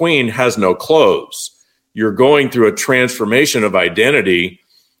or queen has no clothes. You're going through a transformation of identity.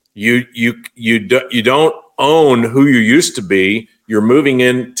 You don't own who you used to be. You're moving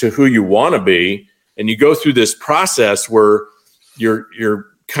into who you want to be. And you go through this process where you're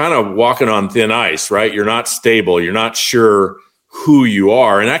kind of walking on thin ice, right? You're not stable. You're not sure who you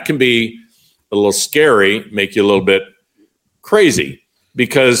are. And that can be a little scary, make you a little bit crazy,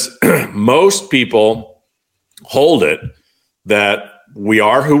 because most people hold it that we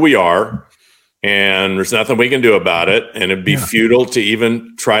are who we are and there's nothing we can do about it. And it'd be futile to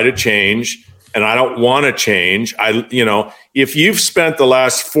even try to change. And I don't want to change. If you've spent the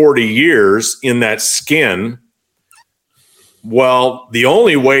last 40 years in that skin, well, the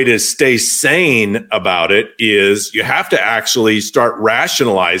only way to stay sane about it is you have to actually start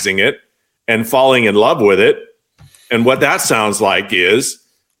rationalizing it and falling in love with it. And what that sounds like is,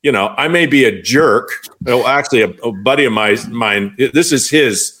 I may be a jerk. Well, actually, a buddy of mine, this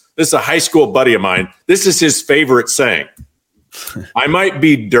is a high school buddy of mine. This is his favorite saying. I might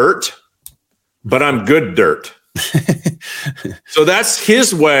be dirt, but I'm good dirt. So that's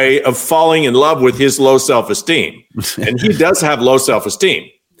his way of falling in love with his low self-esteem. And he does have low self-esteem.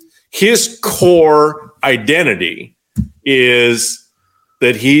 His core identity is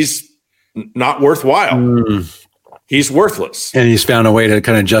that he's not worthwhile. He's worthless. And he's found a way to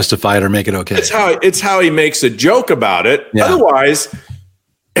kind of justify it or make it okay. It's how he makes a joke about it. Yeah. Otherwise,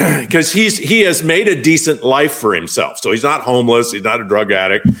 because he has made a decent life for himself. So he's not homeless. He's not a drug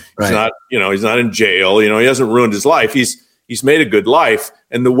addict. Right. He's not, he's not in jail. He hasn't ruined his life. He's made a good life.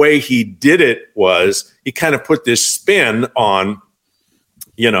 And the way he did it was he kind of put this spin on,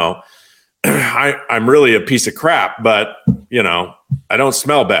 I'm really a piece of crap, but, I don't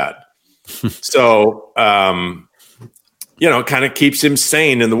smell bad. So, kind of keeps him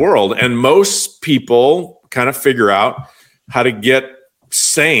sane in the world. And most people kind of figure out how to get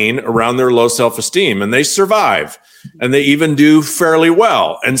sane around their low self-esteem, and they survive, and they even do fairly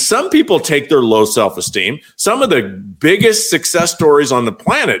well. And some people take their low self-esteem. Some of the biggest success stories on the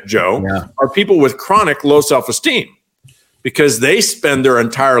planet, Joe, are people with chronic low self-esteem. because they spend their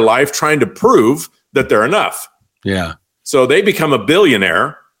entire life trying to prove that they're enough. Yeah. So they become a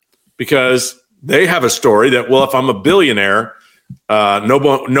billionaire because they have a story that, well, if I'm a billionaire, no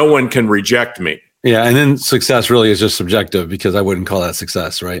one can reject me. Yeah. And then success really is just subjective, because I wouldn't call that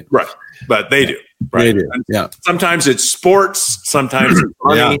success, right? Right. But they do. Right. They do. Yeah. Sometimes it's sports. Sometimes it's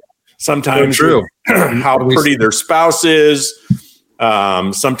money. Sometimes true. How pretty their spouse is.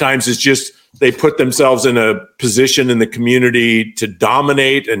 Sometimes it's just they put themselves in a position in the community to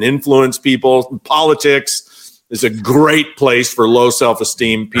dominate and influence people. Politics is a great place for low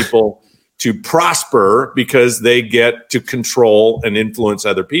self-esteem people to prosper because they get to control and influence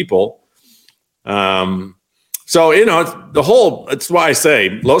other people. So, that's why I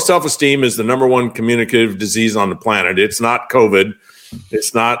say low self-esteem is the number one communicative disease on the planet. It's not COVID.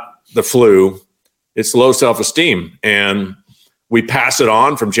 It's not the flu. It's low self-esteem. And we pass it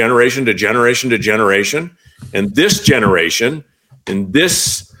on from generation to generation to generation. And this generation, in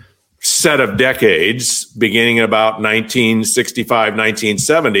this set of decades, beginning about 1965,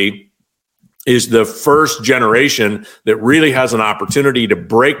 1970, is the first generation that really has an opportunity to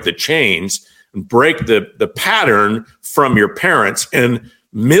break the chains and break the pattern from your parents. And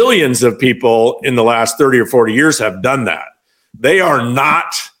millions of people in the last 30 or 40 years have done that. They are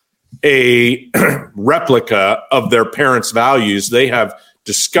not a replica of their parents' values. They have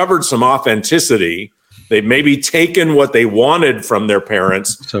discovered some authenticity. They've maybe taken what they wanted from their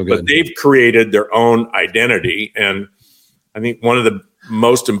parents, but they've created their own identity. And I think one of the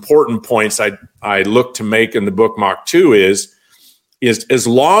most important points I look to make in the book Mach 2 is as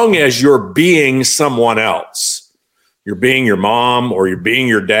long as you're being someone else, you're being your mom, or you're being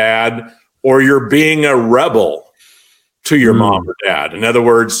your dad, or you're being a rebel to your mom or dad. In other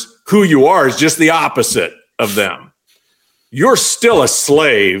words, who you are is just the opposite of them. You're still a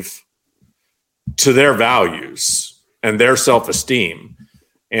slave to their values and their self-esteem.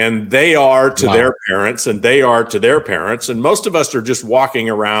 And they are to their parents, and they are to their parents. And most of us are just walking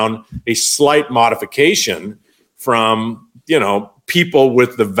around a slight modification from, people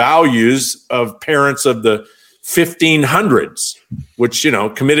with the values of parents of the 1500s, which,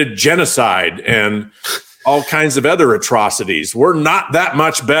 committed genocide and all kinds of other atrocities. We're not that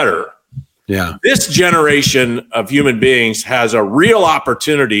much better. Yeah. This generation of human beings has a real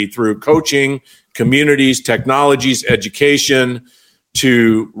opportunity through coaching, communities, technologies, education,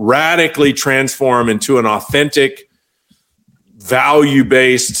 to radically transform into an authentic,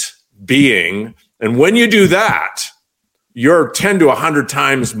 value-based being. And when you do that, you're 10 to 100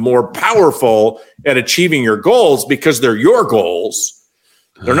 times more powerful at achieving your goals because they're your goals.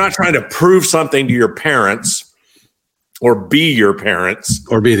 They're not trying to prove something to your parents or be your parents.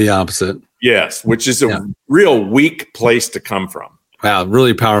 Or be the opposite. Yes, which is a real weak place to come from. Wow,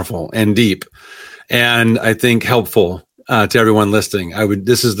 really powerful and deep. And I think helpful to everyone listening.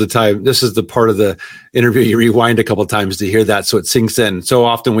 This is the part of the interview you rewind a couple of times to hear that so it sinks in. So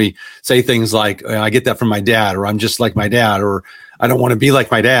often we say things like, I get that from my dad, or I'm just like my dad, or I don't want to be like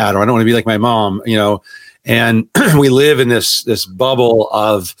my dad, or I don't want to be like my mom, and we live in this bubble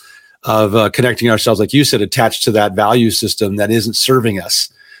of connecting ourselves, like you said, attached to that value system that isn't serving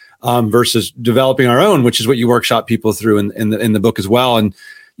us, versus developing our own, which is what you workshop people through in the book as well. And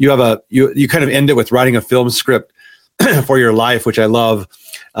you have you kind of end it with writing a film script for your life, which I love.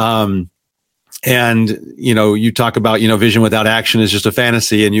 And you talk about, vision without action is just a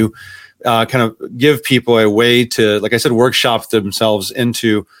fantasy, and you kind of give people a way to, like I said, workshop themselves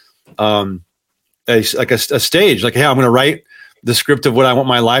into a stage, like, hey, I'm going to write the script of what I want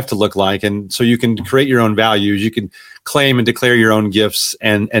my life to look like. And so you can create your own values. You can claim and declare your own gifts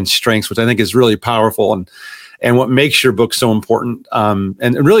and strengths, which I think is really powerful. And what makes your book so important,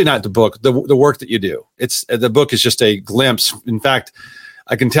 and really not the book, the work that you do. The book is just a glimpse. In fact,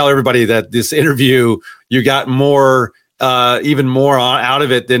 I can tell everybody that this interview, you got more, even more out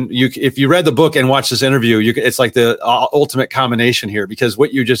of it than if you read the book and watched this interview. It's like the ultimate combination here, because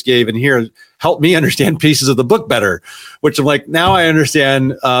what you just gave in here helped me understand pieces of the book better, which I'm like, now I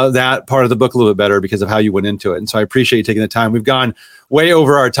understand that part of the book a little bit better because of how you went into it. And so I appreciate you taking the time. We've gone way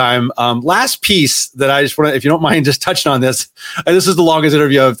over our time. Last piece that I just want to, if you don't mind, just touching on this. This is the longest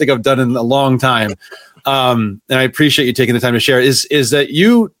interview I think I've done in a long time. And I appreciate you taking the time to share is that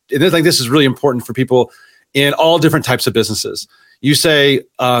and I think this is really important for people in all different types of businesses. You say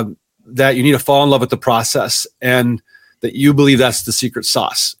that you need to fall in love with the process, and that you believe that's the secret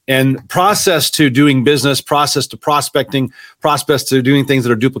sauce. And process to doing business, process to prospecting, process to doing things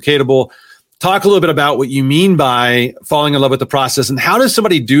that are duplicatable. Talk a little bit about what you mean by falling in love with the process, and how does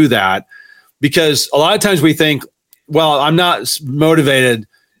somebody do that? Because a lot of times we think, well, I'm not motivated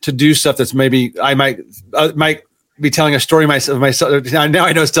to do stuff that's maybe I might be telling a story myself. Now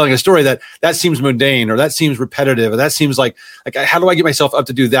I know it's telling a story that seems mundane, or that seems repetitive, or that seems like how do I get myself up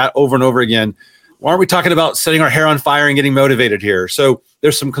to do that over and over again? Why aren't we talking about setting our hair on fire and getting motivated here? So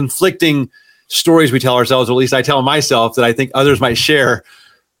there's some conflicting stories we tell ourselves, or at least I tell myself, that I think others might share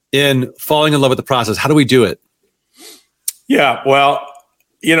in falling in love with the process. How do we do it? Yeah, well,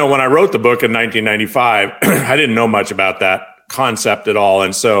 when I wrote the book in 1995, I didn't know much about that concept at all.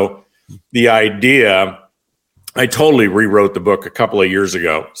 And so the idea, I totally rewrote the book a couple of years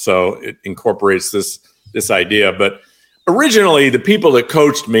ago. So it incorporates this idea. But originally, the people that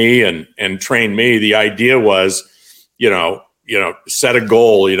coached me and trained me, the idea was, set a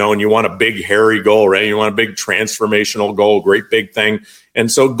goal, and you want a big, hairy goal, right? You want a big transformational goal, great big thing. And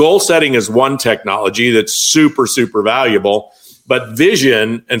so goal setting is one technology that's super, super valuable. But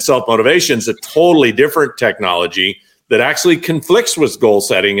vision and self-motivation is a totally different technology that actually conflicts with goal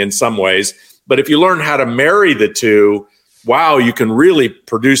setting in some ways. But if you learn how to marry the two, wow, you can really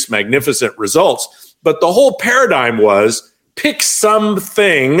produce magnificent results. But the whole paradigm was pick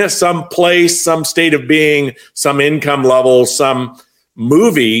something, some place, some state of being, some income level, some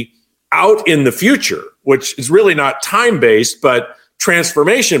movie out in the future, which is really not time-based, but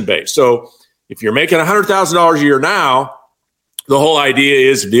transformation-based. So if you're making $100,000 a year now, the whole idea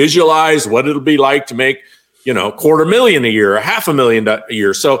is visualize what it'll be like to make $250,000 a year, $500,000 a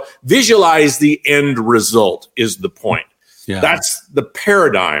year. So visualize the end result is the point. Yeah. That's the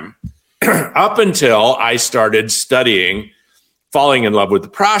paradigm up until I started studying falling in love with the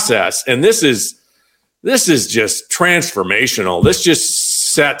process. And this is just transformational. This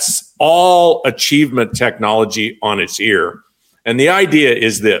just sets all achievement technology on its ear. And the idea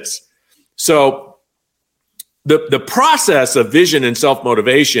is this. So the process of vision and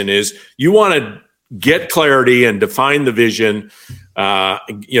self-motivation is you want to get clarity and define the vision,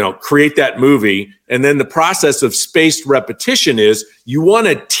 create that movie. And then the process of spaced repetition is you want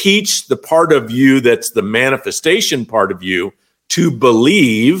to teach the part of you that's the manifestation part of you to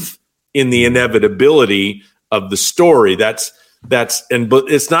believe in the inevitability of the story. But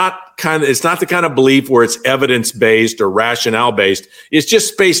it's not the kind of belief where it's evidence-based or rationale-based. It's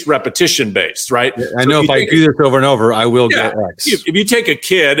just spaced repetition-based, right? I know if I do this over and over, I will get X. If you take a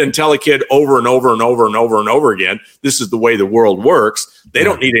kid and tell a kid over and over and over and over and over again, this is the way the world works, they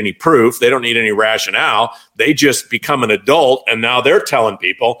don't need any proof. They don't need any rationale. They just become an adult, and now they're telling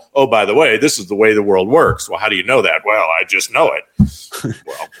people, oh, by the way, this is the way the world works. Well, how do you know that? Well, I just know it.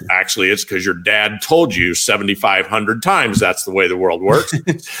 Well, actually, it's because your dad told you 7,500 times that's the way the world works,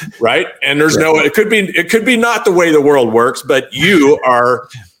 right? And there's it could be not the way the world works, but you are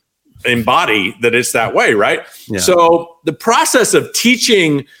embody that it's that way, right? Yeah. So the process of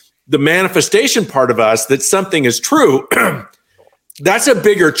teaching the manifestation part of us that something is true, that's a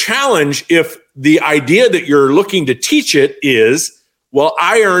bigger challenge if the idea that you're looking to teach it is, well,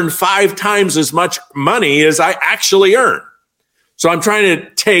 I earn 5 times as much money as I actually earn. So I'm trying to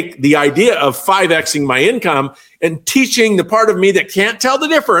take the idea of 5Xing my income and teaching the part of me that can't tell the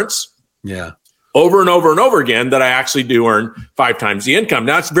difference over and over and over again that I actually do earn 5 times the income.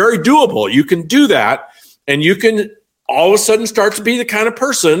 Now, it's very doable. You can do that, and you can all of a sudden start to be the kind of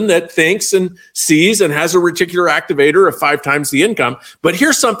person that thinks and sees and has a reticular activator of 5 times the income. But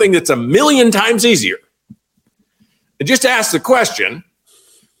here's something that's 1,000,000 times easier. And just ask the question,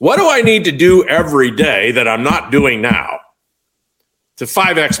 what do I need to do every day that I'm not doing now to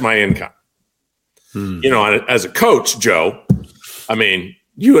 5X my income? As a coach, Joe, I mean,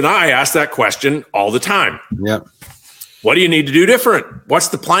 you and I ask that question all the time. Yep. What do you need to do different? What's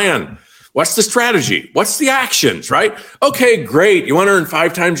the plan? What's the strategy? What's the actions, right? Okay, great. You want to earn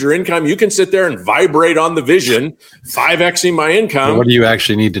 5 times your income? You can sit there and vibrate on the vision, 5Xing my income. What do you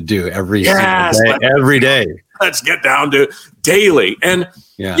actually need to do every day? Let's get down to daily. And,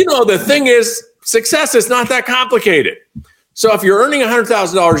 the thing is, success is not that complicated. So if you're earning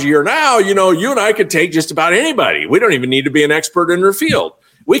 $100,000 a year now, you and I could take just about anybody. We don't even need to be an expert in their field.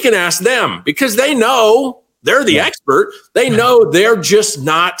 We can ask them because they know they're the expert. They know they're just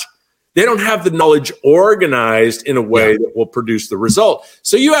not, they don't have the knowledge organized in a way that will produce the result.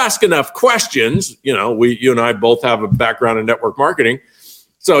 So you ask enough questions, you and I both have a background in network marketing.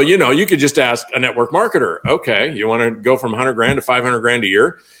 So, you could just ask a network marketer, okay, you want to go from $100,000 to $500,000 a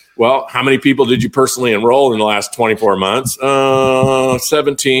year? Well, how many people did you personally enroll in the last 24 months?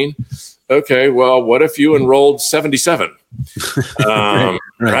 17. Okay, well, what if you enrolled 77?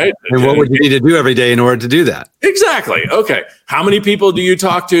 Right? And what would you need to do every day in order to do that? Exactly. Okay. How many people do you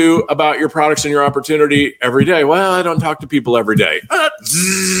talk to about your products and your opportunity every day? Well, I don't talk to people every day.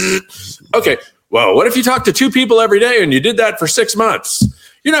 Okay. Well, what if you talk to 2 people every day and you did that for 6 months?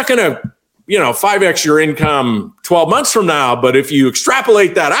 You're not going to 5x your income 12 months from now. But if you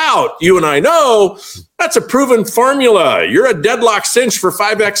extrapolate that out, you and I know that's a proven formula. You're a deadlock cinch for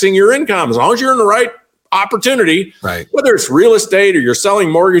 5xing your income as long as you're in the right opportunity, right? Whether it's real estate or you're selling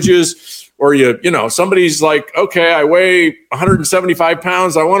mortgages, or somebody's like, okay, I weigh 175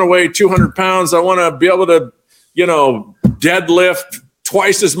 pounds. I want to weigh 200 pounds. I want to be able to, deadlift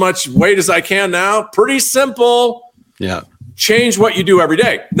twice as much weight as I can now. Pretty simple. Yeah. Change what you do every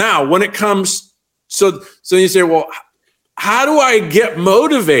day. Now, when it comes, so you say, well, how do I get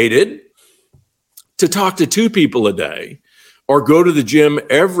motivated to talk to 2 people a day or go to the gym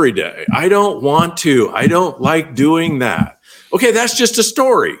every day? I don't want to. I don't like doing that. Okay, that's just a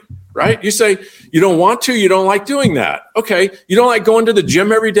story, right? You say you don't want to, you don't like doing that. Okay, you don't like going to the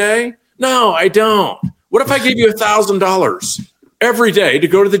gym every day? No, I don't. What if I gave you $1,000 every day to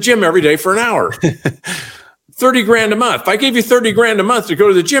go to the gym every day for an hour? 30 grand a month. If I gave you 30 grand a month to go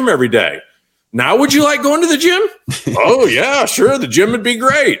to the gym every day, now would you like going to the gym? Oh, yeah, sure. The gym would be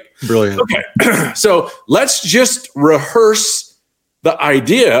great. Brilliant. Okay. So let's just rehearse the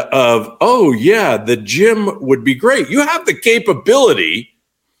idea of, oh, yeah, the gym would be great. You have the capability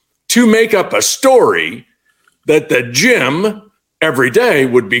to make up a story that the gym every day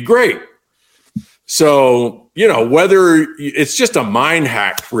would be great. So, whether it's just a mind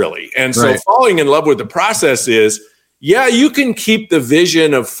hack, really. And so falling in love with the process is, yeah, you can keep the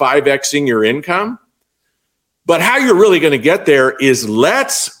vision of 5xing your income, but how you're really going to get there is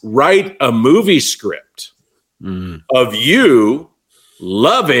let's write a movie script of you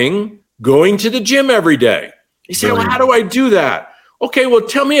loving going to the gym every day. You say, well, how do I do that? Okay, well,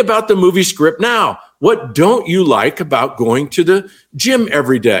 tell me about the movie script now. What don't you like about going to the gym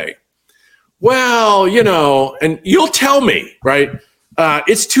every day? Well, and you'll tell me, right?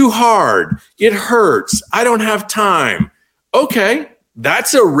 It's too hard. It hurts. I don't have time. Okay,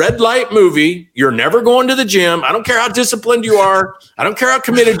 that's a red light movie. You're never going to the gym. I don't care how disciplined you are. I don't care how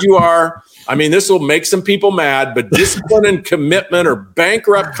committed you are. I mean, this will make some people mad, but discipline and commitment are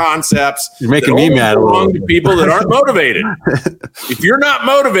bankrupt concepts. You're making me mad. Belong to people that aren't motivated. If you're not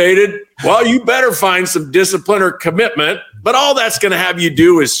motivated, well, you better find some discipline or commitment. But all that's going to have you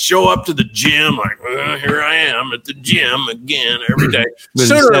do is show up to the gym like, well, here I am at the gym again every day.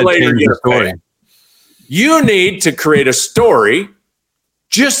 Sooner or later, you need to create a story.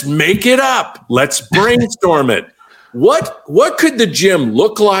 Just make it up. Let's brainstorm it. What could the gym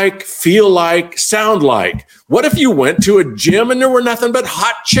look like, feel like, sound like? What if you went to a gym and there were nothing but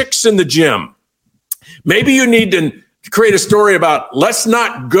hot chicks in the gym? Maybe you need to create a story about let's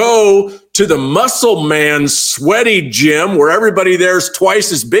not go to the muscle man sweaty gym where everybody there's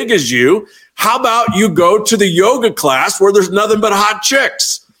twice as big as you. How about you go to the yoga class where there's nothing but hot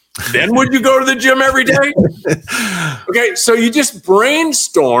chicks? Then would you go to the gym every day? Okay, so you just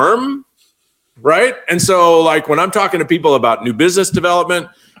brainstorm, right? And so like when I'm talking to people about new business development,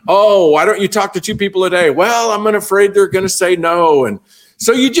 oh, why don't you talk to 2 people a day? Well, I'm afraid they're going to say no. And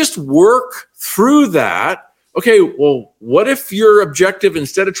so you just work through that. Okay, well, what if your objective,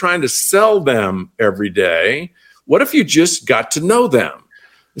 instead of trying to sell them every day, what if you just got to know them?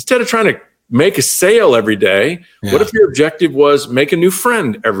 Instead of trying to make a sale every day, what if your objective was make a new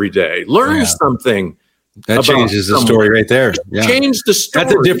friend every day? Learn something. That changes the story right there. Yeah. Change the story.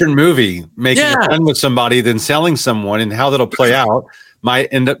 That's a different movie. Making a friend with somebody than selling someone, and how that'll play out might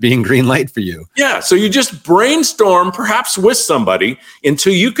end up being green light for you. Yeah. So you just brainstorm, perhaps with somebody,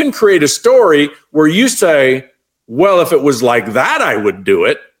 until you can create a story where you say, well, if it was like that, I would do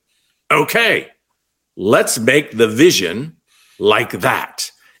it. Okay, let's make the vision like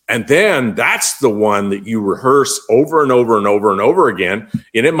that. And then that's the one that you rehearse over and over and over and over again.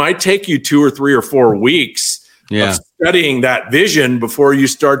 And it might take you 2 or 3 or 4 weeks of studying that vision before you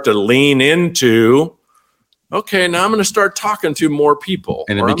start to lean into, okay, now I'm going to start talking to more people.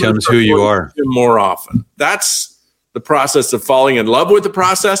 And it becomes who you are more often. That's the process of falling in love with the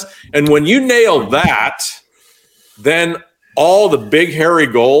process. And when you nail that, then all the big, hairy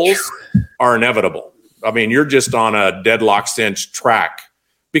goals are inevitable. I mean, you're just on a deadlock cinch track.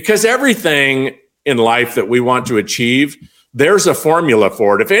 Because everything in life that we want to achieve, there's a formula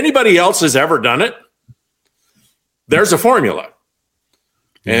for it. If anybody else has ever done it, there's a formula.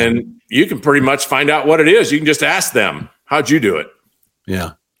 And you can pretty much find out what it is. You can just ask them, how'd you do it?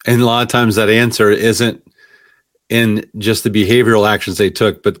 Yeah. And a lot of times that answer isn't in just the behavioral actions they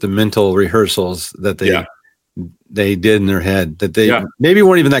took, but the mental rehearsals that they did in their head that they maybe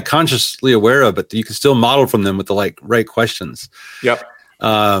weren't even that consciously aware of, but you can still model from them with the right questions. Yep.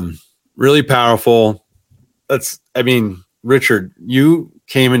 Really powerful. Richard, you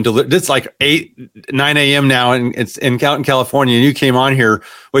came and delivered. It's like 9 a.m. now, and it's in California, and you came on here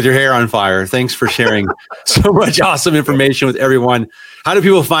with your hair on fire. Thanks for sharing so much awesome information with everyone. How do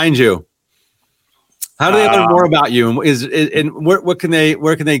people find you? How do they learn more about you? And where can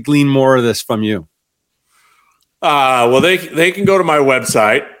they glean more of this from you? Well, they can go to my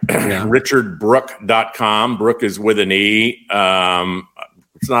website, richardbrooke.com. Brooke is with an E.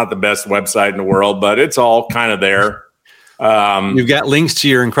 It's not the best website in the world, but it's all kind of there. You've got links to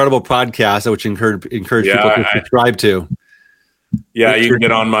your incredible podcast, which encourage people to subscribe to. Yeah, you can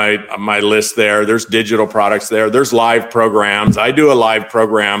get on my list there. There's digital products there. There's live programs. I do a live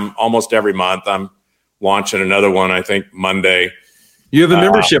program almost every month. I'm launching another one, I think, Monday. You have a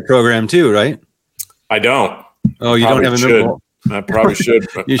membership program too, right? I don't. Oh, you don't have a membership? I probably should,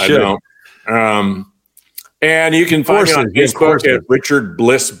 but you should. I don't. And you can find me on Facebook at Richard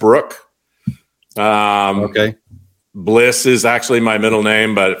Bliss Brooke. Okay. Bliss is actually my middle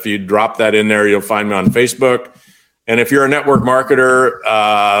name, but if you drop that in there, you'll find me on Facebook. And if you're a network marketer,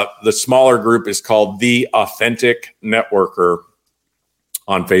 the smaller group is called The Authentic Networker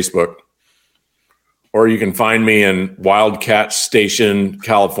on Facebook. Or you can find me in Wildcat Station,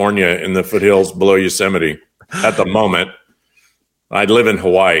 California, in the foothills below Yosemite. At the moment, I live in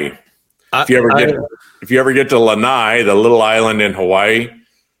Hawaii. If you ever get to Lanai, the little island in Hawaii,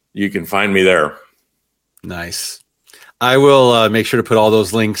 you can find me there. Nice. I will make sure to put all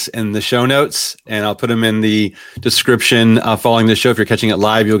those links in the show notes, and I'll put them in the description following the show. If you're catching it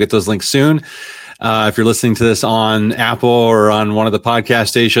live, you'll get those links soon. If you're listening to this on Apple or on one of the podcast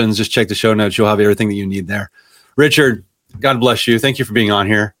stations, just check the show notes. You'll have everything that you need there. Richard, God bless you. Thank you for being on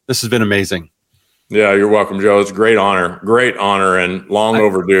here. This has been amazing. Yeah, you're welcome, Joe. It's a great honor, and long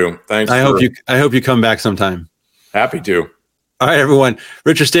overdue. Thanks. I hope you come back sometime. Happy to. All right, everyone.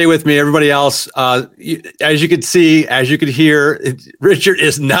 Richard, stay with me. Everybody else, as you could see, as you could hear, Richard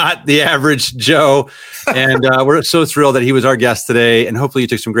is not the average Joe. And we're so thrilled that he was our guest today. And hopefully you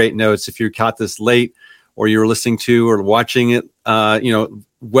took some great notes. If you caught this late or you were listening to or watching it,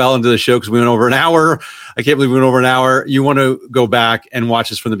 well into the show, because we went over an hour. I can't believe we went over an hour. You want to go back and watch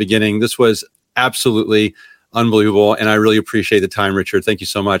this from the beginning. This was absolutely unbelievable. And I really appreciate the time, Richard. Thank you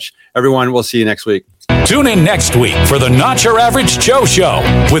so much. Everyone, we'll see you next week. Tune in next week for the Not Your Average Joe Show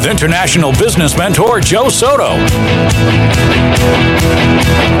with international business mentor Joe Soto.